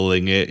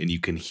pulling it, and you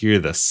can hear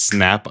the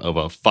snap of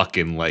a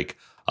fucking like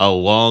a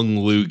long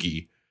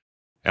loogie.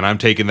 And I'm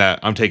taking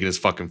his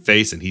fucking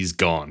face, and he's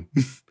gone.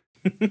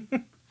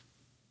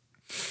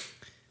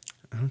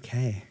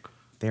 Okay,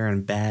 they're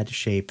in bad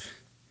shape.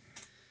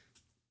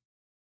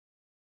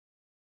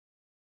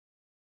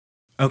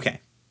 Okay,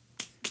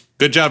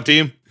 good job,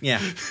 team. Yeah.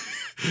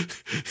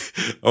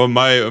 Oh,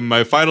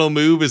 my final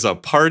move is a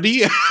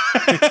party.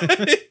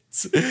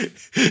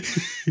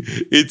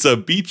 It's a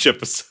beach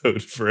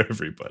episode for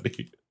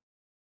everybody.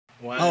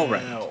 Wow. All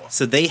right.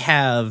 So they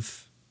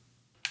have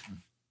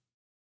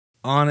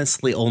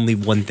honestly only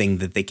one thing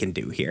that they can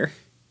do here,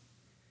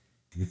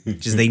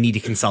 which is they need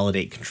to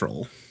consolidate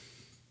control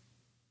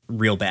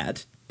real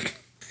bad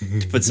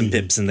to put some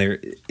pips in their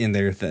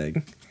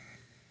thing.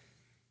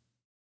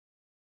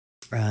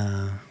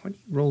 What do you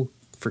roll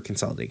for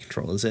consolidate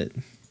control? Is it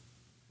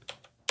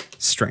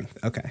strength?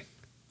 Okay.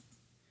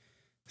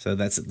 So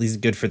that's at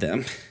least good for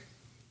them.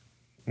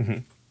 Mm-hmm.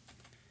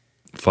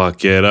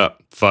 Fuck it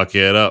up. Fuck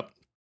it up.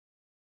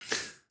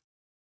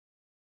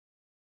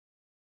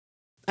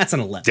 That's an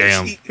 11.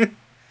 Damn.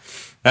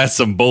 That's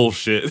some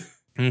bullshit.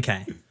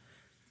 Okay.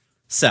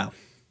 So,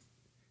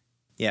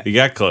 yeah. You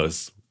got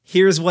close.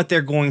 Here's what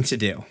they're going to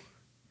do.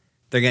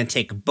 They're going to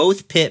take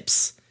both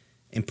pips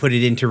and put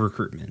it into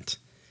recruitment.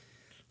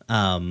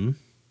 That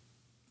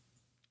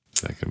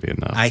could be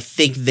enough. I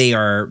think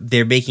they're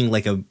making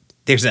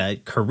there's a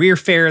career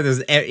fair.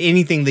 There's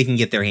anything they can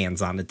get their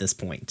hands on at this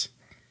point.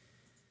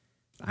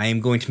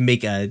 I'm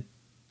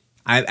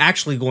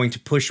actually going to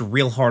push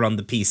real hard on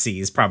the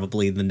PCs,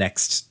 probably the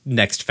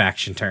next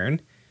faction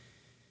turn.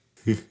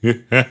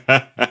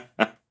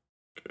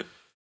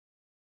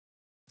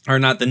 Or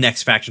not the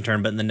next faction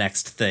turn, but in the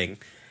next thing.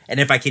 And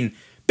if I can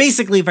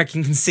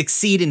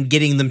succeed in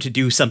getting them to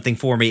do something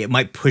for me, it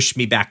might push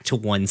me back to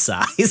one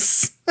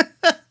size.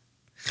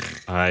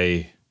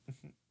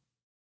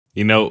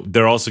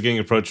 They're also getting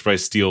approached by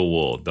steel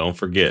wool. Don't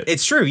forget.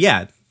 It's true,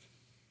 yeah.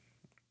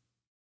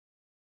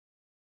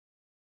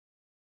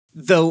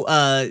 Though,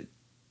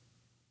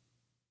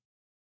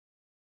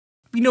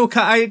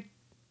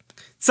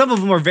 some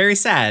of them are very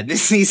sad.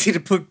 It's easy to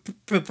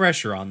put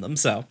pressure on them,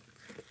 so.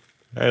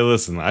 Hey,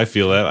 listen, I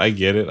feel that. I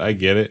get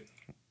it.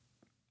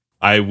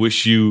 I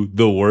wish you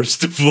the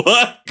worst of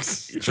luck.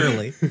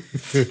 Truly.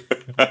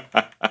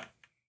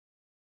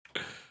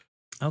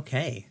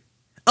 Okay.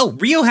 Oh,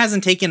 Rio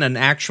hasn't taken an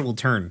actual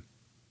turn.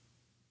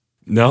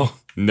 No,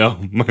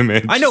 my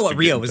man. I know what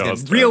Rio was going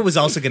to do. Rio was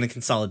also going to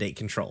consolidate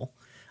control.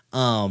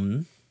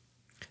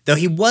 Though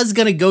he was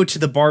going to go to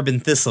the Barb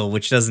and Thistle,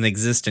 which doesn't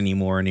exist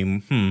anymore.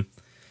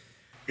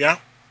 Yeah.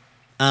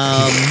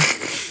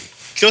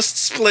 Just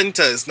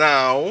splinters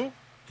now.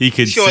 He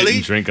could sit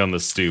and drink on the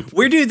stoop.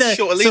 Surely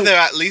there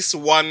are at least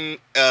one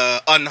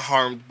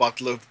unharmed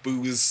bottle of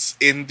booze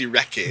in the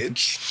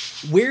wreckage.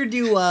 Where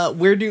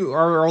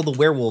are all the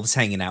werewolves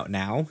hanging out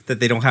now that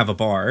they don't have a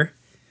bar?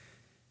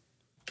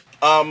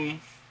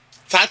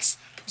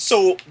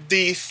 So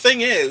the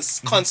thing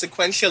is,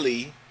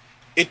 consequentially,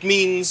 it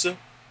means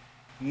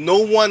no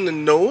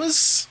one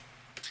knows,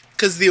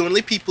 because the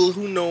only people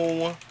who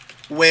know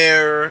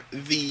where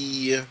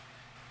the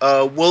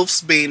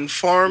Wolfsbane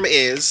farm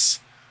is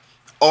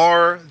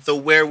are the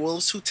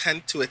werewolves who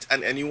tend to it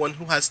and anyone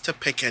who has to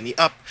pick any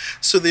up.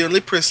 So the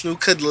only person who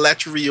could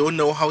let Rio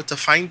know how to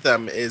find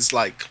them is,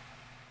 like,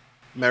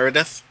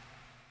 Meredith.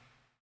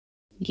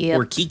 Yep.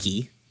 Or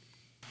Kiki.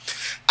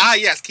 Ah,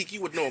 yes, Kiki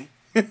would know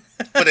him.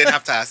 But they'd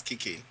have to ask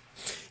Kiki.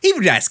 He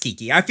would ask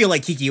Kiki. I feel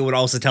like Kiki would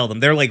also tell them.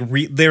 They're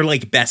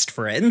like best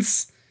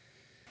friends.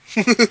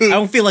 I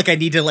don't feel like I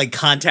need to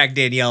contact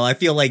Danielle. I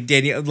feel like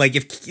Danielle,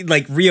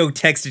 if Rio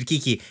texted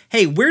Kiki,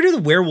 "Hey, where do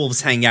the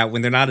werewolves hang out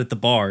when they're not at the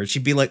bar?"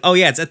 She'd be like, "Oh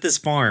yeah, it's at this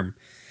farm."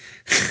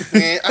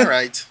 All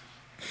right.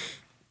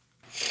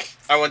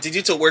 I wanted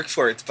you to work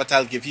for it, but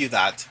I'll give you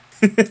that.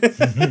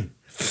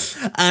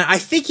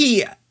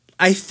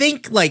 I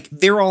think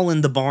they're all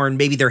in the barn.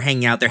 Maybe they're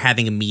hanging out. They're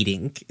having a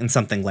meeting and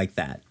something like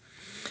that.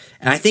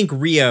 And I think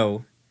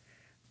Rio,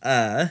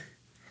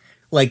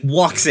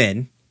 walks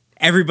in.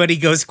 Everybody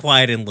goes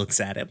quiet and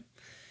looks at him.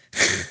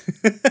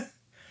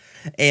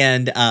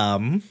 And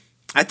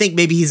I think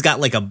maybe he's got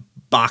a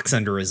box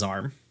under his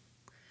arm.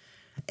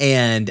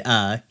 And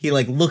he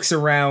looks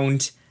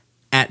around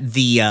at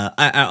the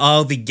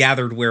all the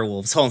gathered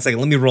werewolves. Hold on a second,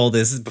 let me roll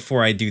this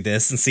before I do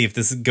this and see if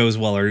this goes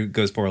well or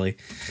goes poorly.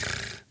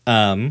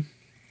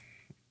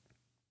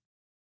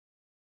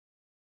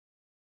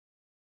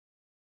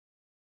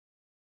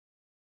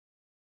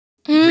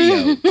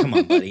 Come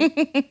on,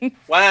 buddy.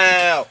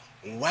 Wow.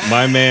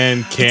 My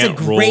man can't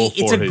roll for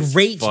It's a his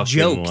great fucking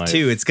joke life.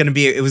 too.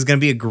 It was gonna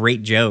be a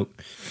great joke.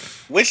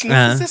 Which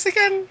move is this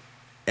again?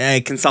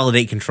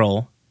 Consolidate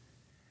control.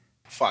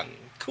 Fun.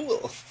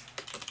 Cool.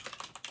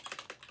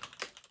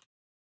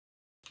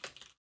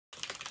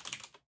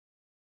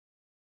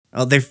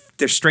 Oh,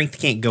 their strength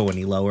can't go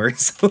any lower.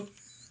 So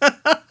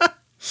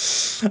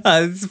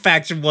this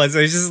faction was.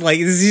 It was just like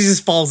he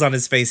just falls on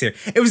his face here.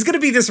 It was gonna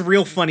be this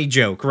real funny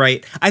joke,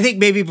 right? I think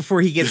maybe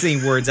before he gets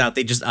any words out,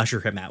 they just usher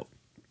him out.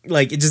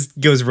 Like it just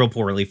goes real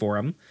poorly for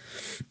him.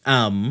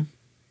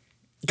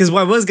 Because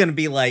what I was gonna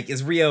be like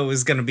is Rio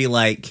was gonna be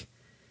like,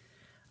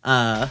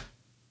 y'all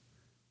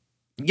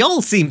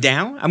seem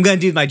down. I'm gonna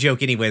do my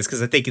joke anyways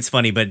because I think it's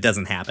funny, but it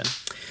doesn't happen.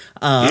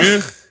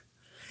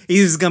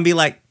 He's gonna be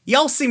like,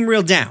 y'all seem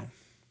real down.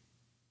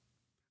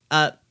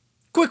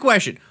 Quick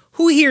question: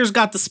 who here's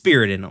got the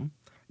spirit in them?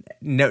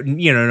 No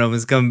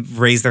one's gonna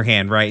raise their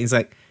hand, right? He's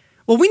like,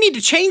 well, we need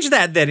to change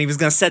that. Then he was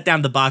gonna set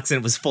down the box, and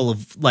it was full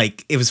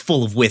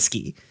of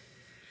whiskey.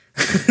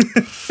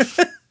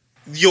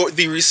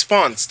 The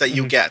response that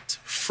you get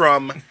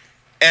from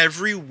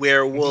every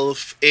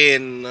werewolf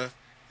in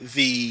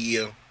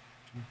the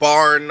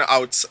barn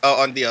out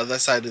on the other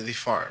side of the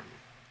farm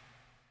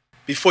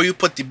before you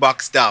put the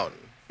box down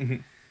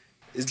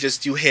is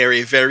just you hear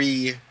a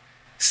very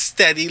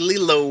steadily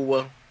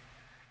low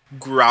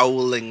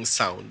growling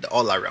sound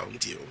all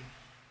around you.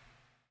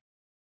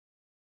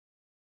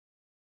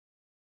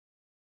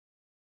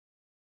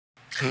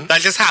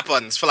 That just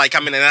happens for like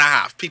a minute and a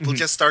half. People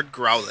just start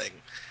growling.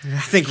 I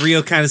think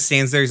Rio kind of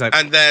stands there. He's like,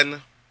 And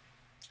then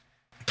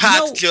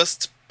Pat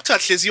just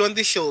touches you on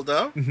the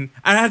shoulder, and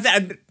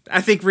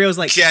I think Rio's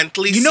like,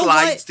 gently you know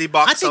slides what? the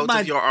box out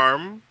of your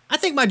arm. I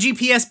think my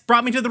GPS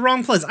brought me to the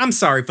wrong place. I'm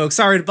sorry, folks.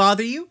 Sorry to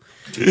bother you.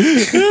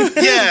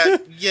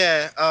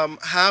 Yeah.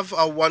 Have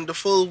a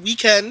wonderful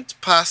weekend,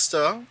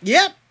 Pastor.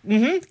 Yep.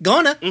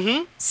 Gonna.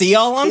 See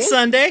y'all on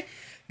Sunday.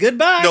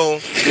 Goodbye. No.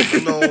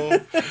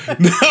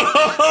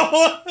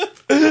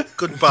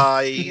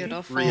 Goodbye,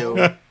 Beautiful.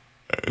 Rio.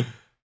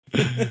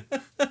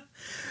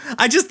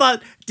 I just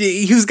thought,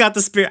 who's got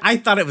the spirit? I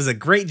thought it was a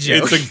great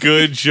joke. It's a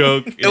good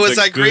joke. It was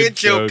a great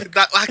joke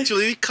that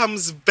actually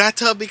becomes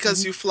better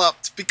because you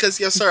flopped, because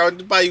you're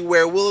surrounded by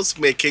werewolves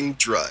making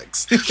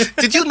drugs.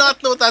 Did you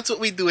not know that's what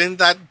we do in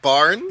that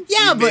barn?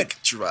 Yeah, We but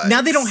make drugs.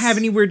 now they don't have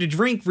anywhere to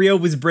drink. Rio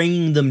was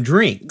bringing them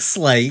drinks,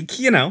 like,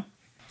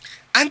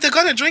 And they're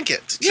gonna drink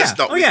it. Just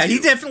not with he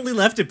you. definitely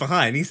left it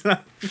behind. He's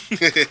not.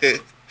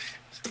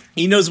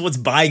 He knows what's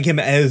buying him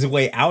his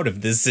way out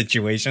of this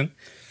situation.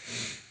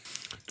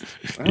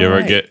 You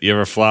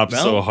ever flop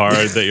so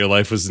hard that your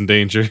life was in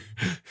danger?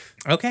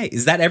 Okay,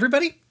 is that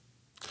everybody?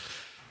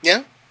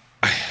 Yeah.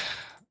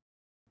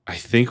 I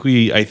think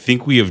we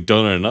have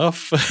done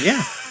enough.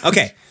 Yeah.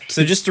 Okay.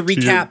 So just to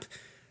recap,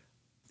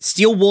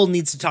 Steel Wool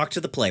needs to talk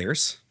to the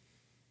players.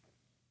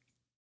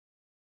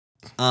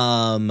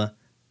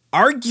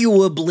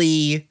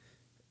 Arguably,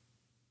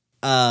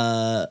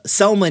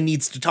 Selma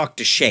needs to talk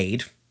to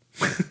Shade.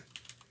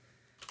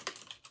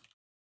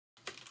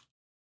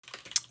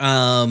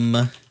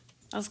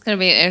 That's going to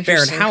be an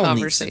Baron interesting Howell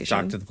conversation. needs to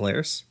talk to the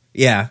players.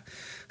 Yeah.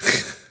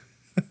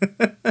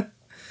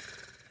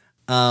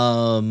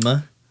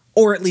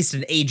 Or at least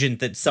an agent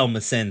that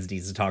Selma sends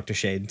needs to talk to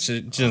Shade.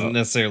 She doesn't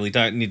necessarily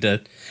need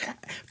to.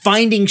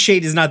 Finding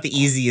Shade is not the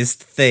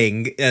easiest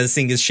thing,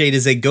 seeing as Shade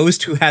is a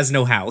ghost who has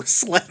no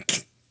house.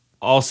 Like,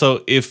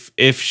 also, if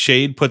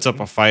Shade puts up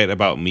a fight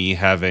about me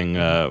having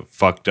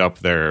fucked up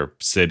their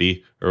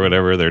city or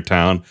whatever, their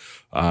town,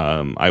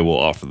 I will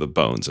offer the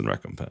bones in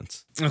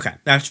recompense. okay,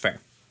 that's fair.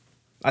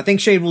 I think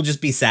Shade will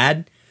just be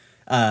sad,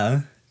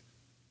 but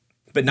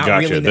not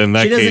Gotcha. really. Then in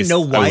that she doesn't case,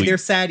 know I why will- they're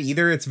sad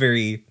either. It's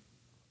very.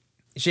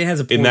 She has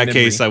a poor In that memory.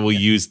 case, I will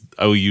use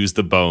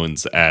the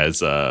bones as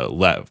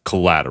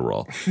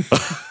collateral.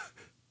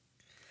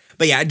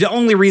 But yeah, the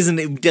only reason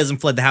it doesn't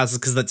flood the house is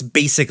because that's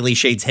basically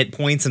Shade's hit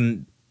points,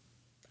 and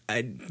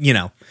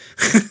the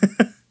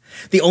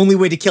only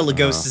way to kill a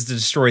ghost is to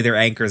destroy their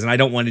anchors, and I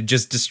don't want to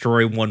just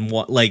destroy one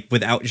like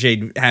without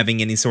Shade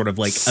having any sort of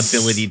like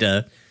ability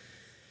to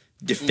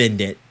defend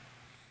it.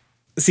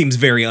 Seems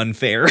very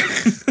unfair.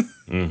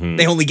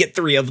 They only get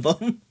 3 of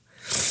them.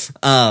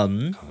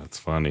 That's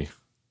funny.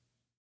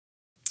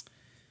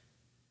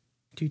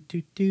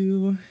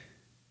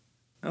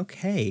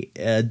 Okay,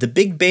 the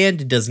big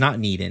band does not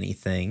need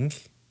anything.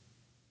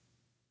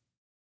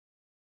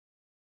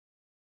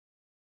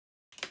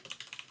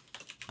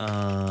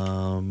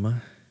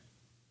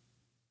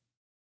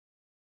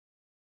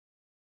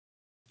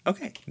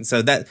 Okay,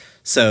 so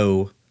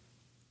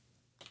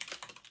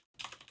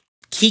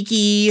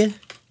Kiki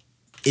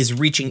is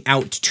reaching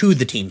out to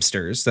the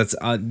Teamsters. That's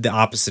the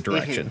opposite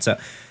direction.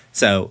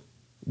 So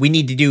we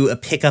need to do a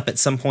pickup at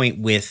some point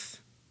with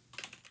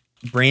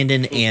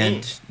Brandon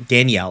and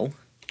Danielle.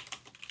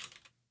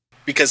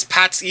 Because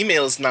Pat's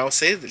emails now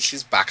say that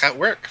she's back at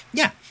work.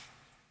 Yeah.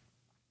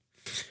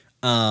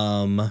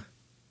 I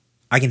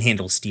can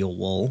handle Steel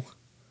Wool.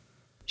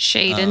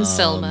 Shade and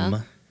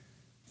Selma.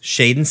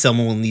 Shade and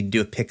Selma will need to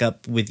do a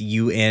pickup with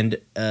you and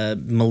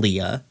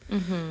Malia.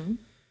 Mm-hmm.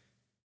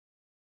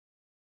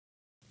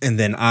 And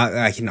then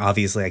I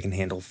can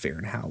handle Fair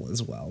and Howl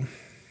as well.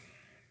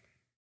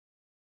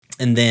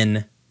 And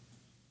then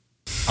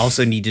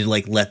also need to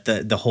like let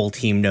the whole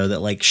team know that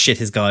like shit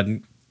has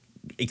gone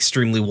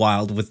extremely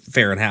wild with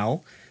Fair and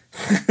Howl.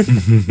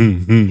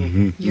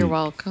 You're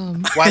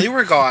welcome. While you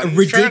were gone,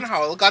 Fair and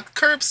Howl got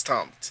curb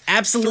stomped.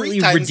 Absolutely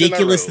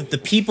ridiculous that the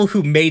people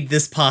who made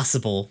this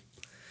possible.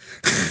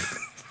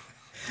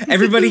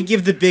 Everybody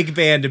give the big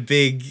band a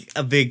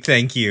big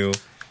thank you.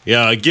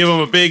 Yeah, give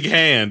them a big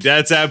hand.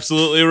 That's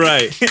absolutely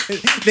right.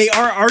 They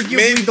are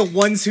arguably the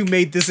ones who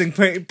made this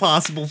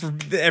possible for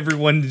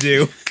everyone to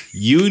do.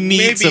 You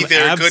need some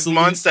they're good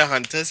monster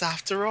hunters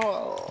after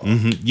all.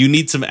 Mm-hmm. You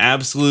need some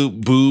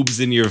absolute boobs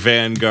in your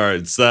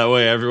vanguards. So that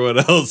way everyone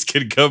else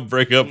can come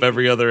bring up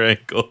every other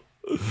ankle.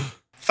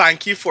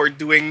 Thank you for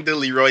doing the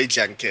Leroy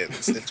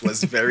Jenkins. It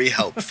was very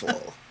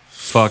helpful.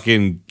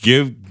 Fucking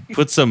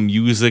put some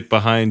music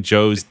behind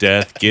Joe's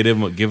death. Give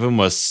him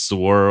a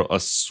swirl,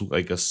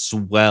 like a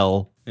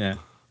swell. Yeah.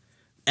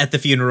 At the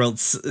funeral,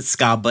 it's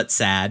ska but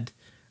sad.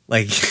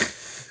 Like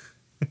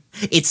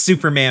it's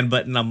Superman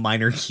but in a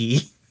minor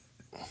key.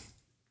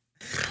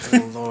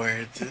 Oh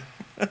Lord.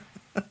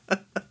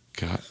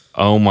 God.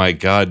 Oh my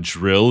God,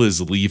 Drill is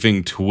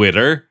leaving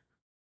Twitter.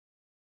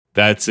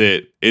 That's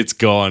it. It's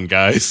gone,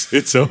 guys.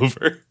 It's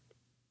over.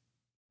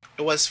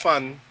 It was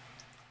fun.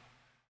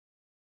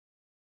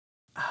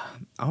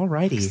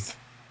 Alrighty.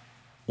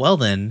 Well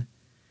then,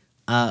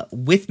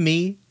 with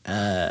me,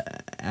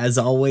 as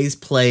always,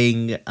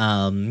 playing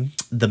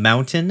the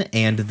Mountain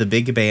and the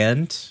Big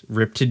Band,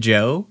 Rip to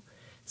Joe,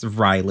 it's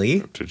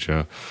Riley. Rip to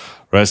Joe.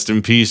 Rest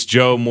in peace,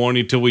 Joe.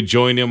 Morning till we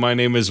join you. My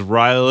name is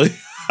Riley.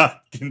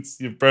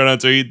 Your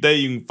pronouns are they.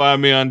 You can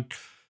find me on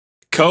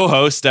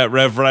co-host at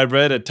Rev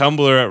Rybread, at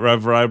Tumblr at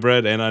Rev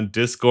Rybread, and on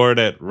Discord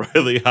at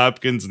Riley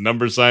Hopkins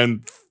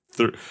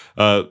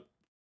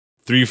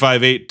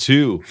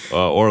 #3582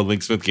 or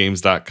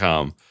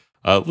linksmithgames.com.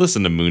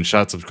 Listen to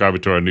Moonshot,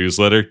 subscribe to our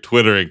newsletter.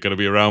 Twitter ain't gonna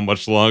be around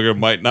much longer.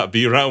 Might not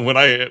be around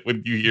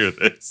when you hear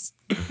this.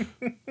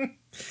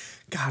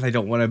 God, I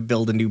don't want to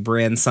build a new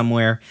brand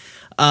somewhere.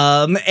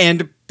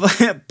 And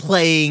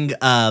playing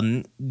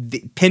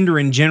the Pinder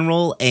in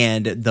general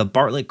and the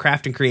Bartlett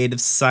Craft and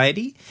Creative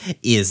Society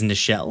is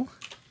Nichelle.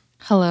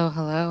 Hello,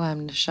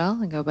 I'm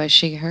Nichelle. I go by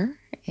she, her.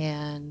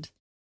 And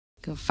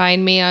go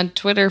find me on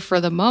Twitter for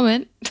the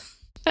moment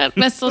at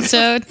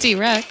Mistletoe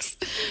T-Rex.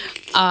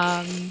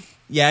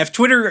 Yeah, if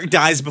Twitter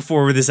dies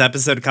before this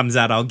episode comes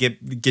out, I'll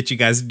get you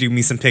guys to do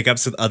me some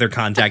pickups with other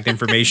contact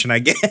information, I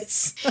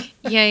guess.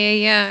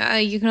 Yeah.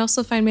 You can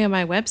also find me on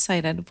my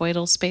website at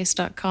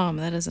voidalspace.com.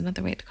 That is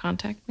another way to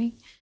contact me.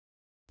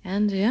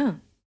 And yeah.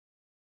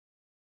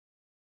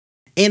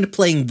 And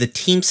playing the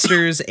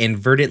Teamsters and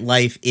Verdant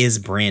Life is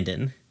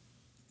Brandon.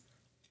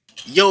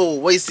 Yo,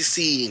 what is the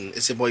scene?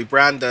 It's your boy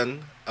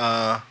Brandon,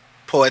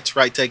 poet,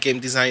 writer, game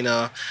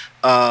designer,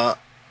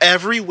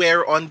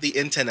 everywhere on the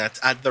internet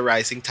at The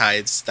Rising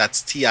Tides.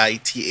 That's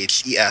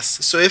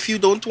TITHES. So if you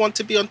don't want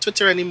to be on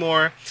Twitter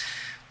anymore,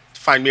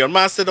 find me on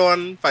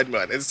Mastodon, find me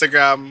on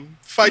Instagram,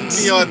 find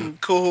me on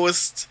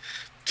co-host,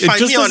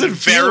 find me on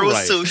Vero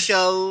right.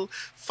 Social,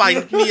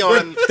 find me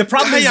on... The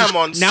problem is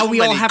on now so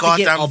we all have to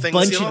get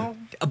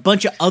a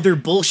bunch of other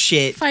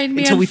bullshit Find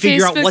me until on we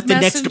figure out Facebook what the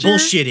next Messenger.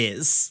 bullshit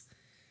is.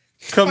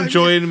 Come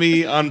join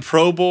me on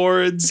Pro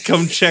Boards.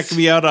 Come check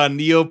me out on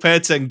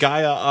Neopets and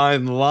Gaia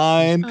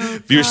Online.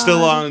 If you're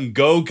still on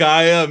Go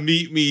Gaia,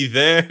 meet me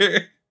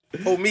there.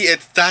 Oh, me,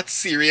 it's that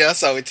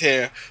serious out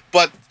here.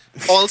 But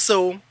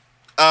also,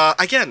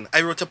 again, I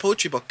wrote a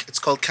poetry book. It's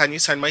called Can You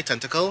Sign My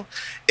Tentacle?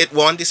 It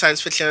won the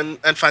Science Fiction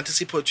and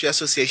Fantasy Poetry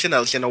Association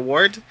Elgin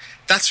Award.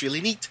 That's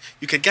really neat.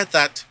 You can get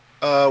that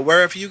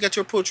wherever you get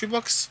your poetry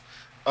books.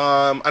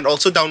 And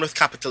also Down with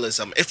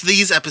Capitalism. If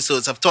these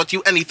episodes have taught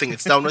you anything,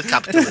 it's Down with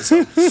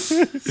Capitalism.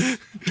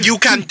 You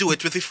can do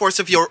it with the force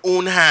of your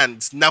own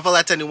hands. Never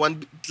let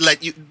anyone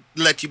let you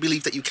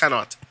believe that you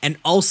cannot. And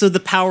also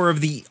the power of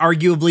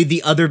arguably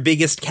the other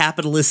biggest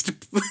capitalist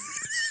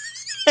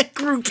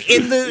group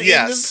in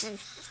this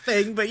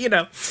thing, but you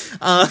know.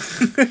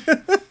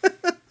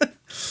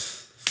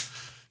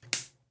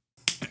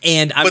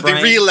 But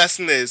the real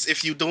lesson is,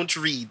 if you don't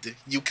read,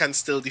 you can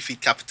still defeat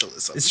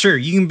capitalism. It's true.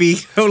 You can be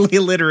totally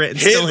illiterate and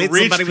still hit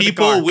rich somebody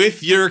people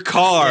with your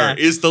car Yeah.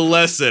 is the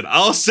lesson.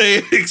 I'll say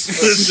it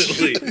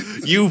explicitly.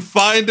 You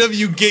find them,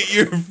 you get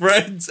your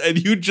friends, and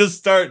you just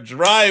start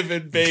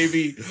driving,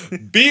 baby.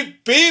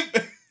 Beep, beep.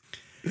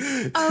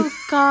 Oh,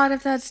 God,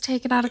 if that's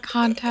taken out of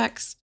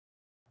context.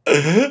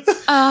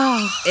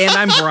 Oh. And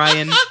I'm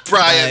Brian.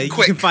 Brian, you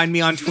quick. can find me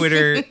on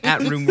Twitter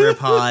at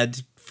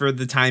RoomWarePod for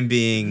the time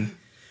being.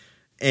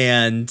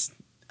 And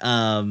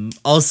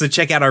also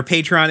check out our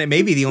Patreon. It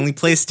may be the only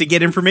place to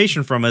get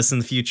information from us in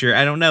the future.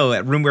 I don't know.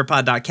 At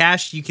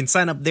roomwarepod.cash, you can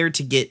sign up there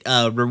to get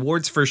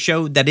rewards for a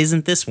show that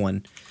isn't this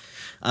one.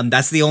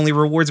 That's the only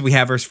rewards we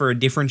have is for a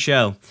different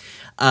show.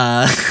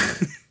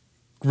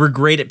 We're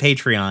great at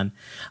Patreon.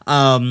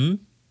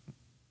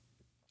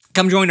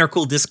 come join our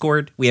cool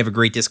Discord. We have a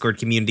great Discord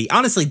community.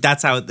 Honestly,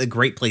 that's how the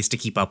great place to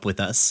keep up with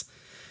us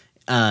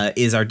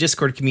is our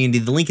Discord community.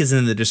 The link is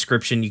in the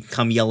description. You can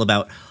come yell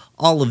about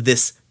all of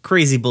this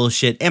crazy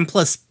bullshit and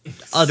plus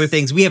other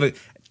things. We have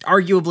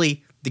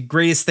arguably the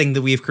greatest thing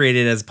that we've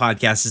created as a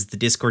podcast is the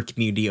Discord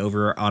community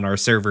over on our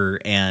server,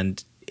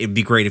 and it'd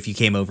be great if you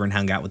came over and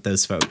hung out with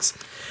those folks.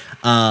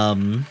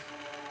 So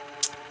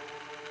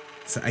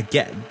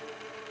again,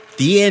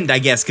 the end, I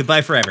guess.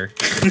 Goodbye forever.